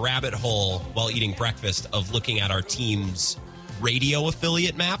went down a rabbit hole while eating breakfast of looking at our team's radio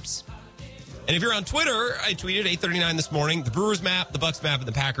affiliate maps. And if you're on Twitter, I tweeted 8:39 this morning, the Brewers map, the Bucks map, and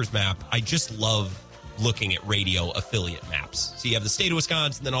the Packers map. I just love looking at radio affiliate maps. So you have the state of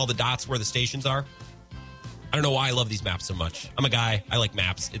Wisconsin, then all the dots where the stations are. I don't know why I love these maps so much. I'm a guy. I like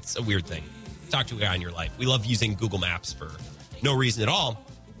maps. It's a weird thing. Talk to a guy in your life. We love using Google Maps for no reason at all.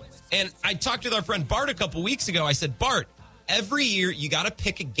 And I talked with our friend Bart a couple weeks ago. I said, Bart, every year you got to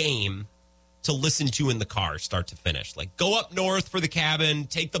pick a game to listen to in the car, start to finish. Like, go up north for the cabin,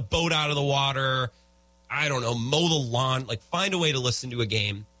 take the boat out of the water, I don't know, mow the lawn, like find a way to listen to a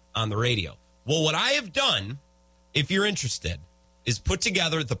game on the radio. Well, what I have done, if you're interested, is put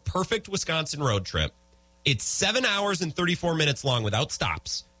together the perfect Wisconsin road trip. It's 7 hours and 34 minutes long without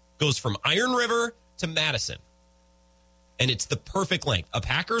stops. Goes from Iron River to Madison. And it's the perfect length. A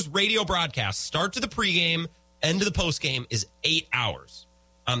Packers radio broadcast, start to the pregame, end to the postgame, is 8 hours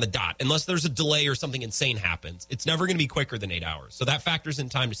on the dot. Unless there's a delay or something insane happens. It's never going to be quicker than 8 hours. So that factors in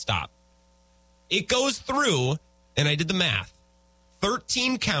time to stop. It goes through, and I did the math,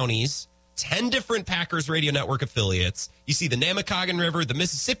 13 counties, 10 different Packers radio network affiliates. You see the Namakagon River, the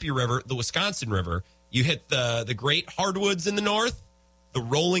Mississippi River, the Wisconsin River. You hit the great hardwoods in the north, the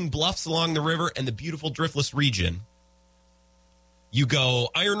rolling bluffs along the river, and the beautiful driftless region. You go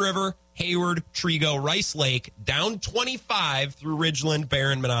Iron River, Hayward, Trigo, Rice Lake, down 25 through Ridgeland,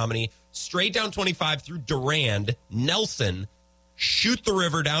 Barron, Menominee, straight down 25 through Durand, Nelson, shoot the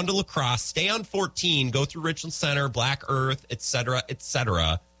river down to La Crosse, stay on 14, go through Richland Center, Black Earth, etc.,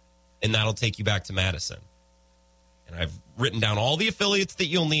 and that'll take you back to Madison. And I've written down all the affiliates that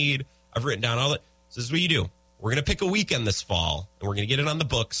you'll need. I've written down all that. So this is what you do. We're going to pick a weekend this fall, and we're going to get it on the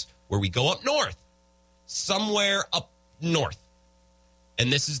books where we go up north, somewhere up north.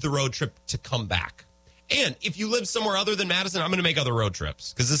 And this is the road trip to come back. And if you live somewhere other than Madison, I'm going to make other road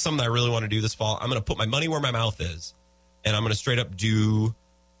trips because this is something I really want to do this fall. I'm going to put my money where my mouth is, and I'm going to straight up do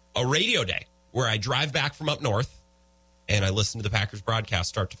a radio day where I drive back from up north and I listen to the Packers broadcast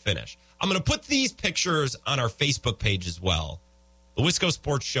start to finish. I'm going to put these pictures on our Facebook page as well. The Wisco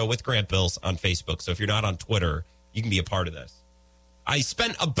Sports Show with Grant Bills on Facebook. So if you're not on Twitter, you can be a part of this. I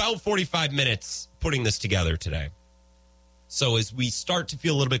spent about 45 minutes putting this together today. So as we start to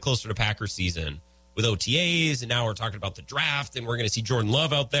feel a little bit closer to Packers season with OTAs, and now we're talking about the draft, and we're going to see Jordan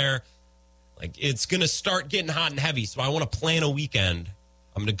Love out there, like it's going to start getting hot and heavy. So I want to plan a weekend.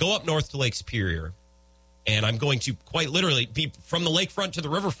 I'm going to go up north to Lake Superior, and I'm going to quite literally be from the lakefront to the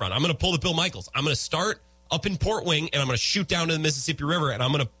riverfront. I'm going to pull the Bill Michaels. I'm going to start up in Port Wing, and I'm going to shoot down to the Mississippi River, and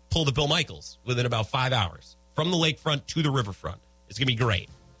I'm going to pull the Bill Michaels within about 5 hours from the lakefront to the riverfront. It's going to be great.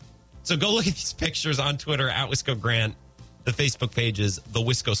 So go look at these pictures on Twitter at Wisco Grant. The Facebook page is The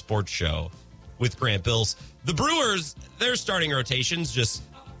Wisco Sports Show with Grant Bills. The Brewers, their starting rotation's just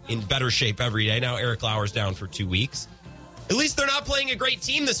in better shape every day. Now Eric Lauer's down for 2 weeks. At least they're not playing a great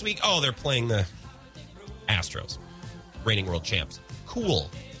team this week. Oh, they're playing the Astros, reigning world champs.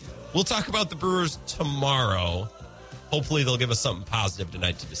 Cool. We'll talk about the Brewers tomorrow. Hopefully they'll give us something positive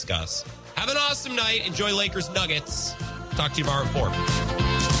tonight to discuss. Have an awesome night. Enjoy Lakers Nuggets. Talk to you tomorrow at 4.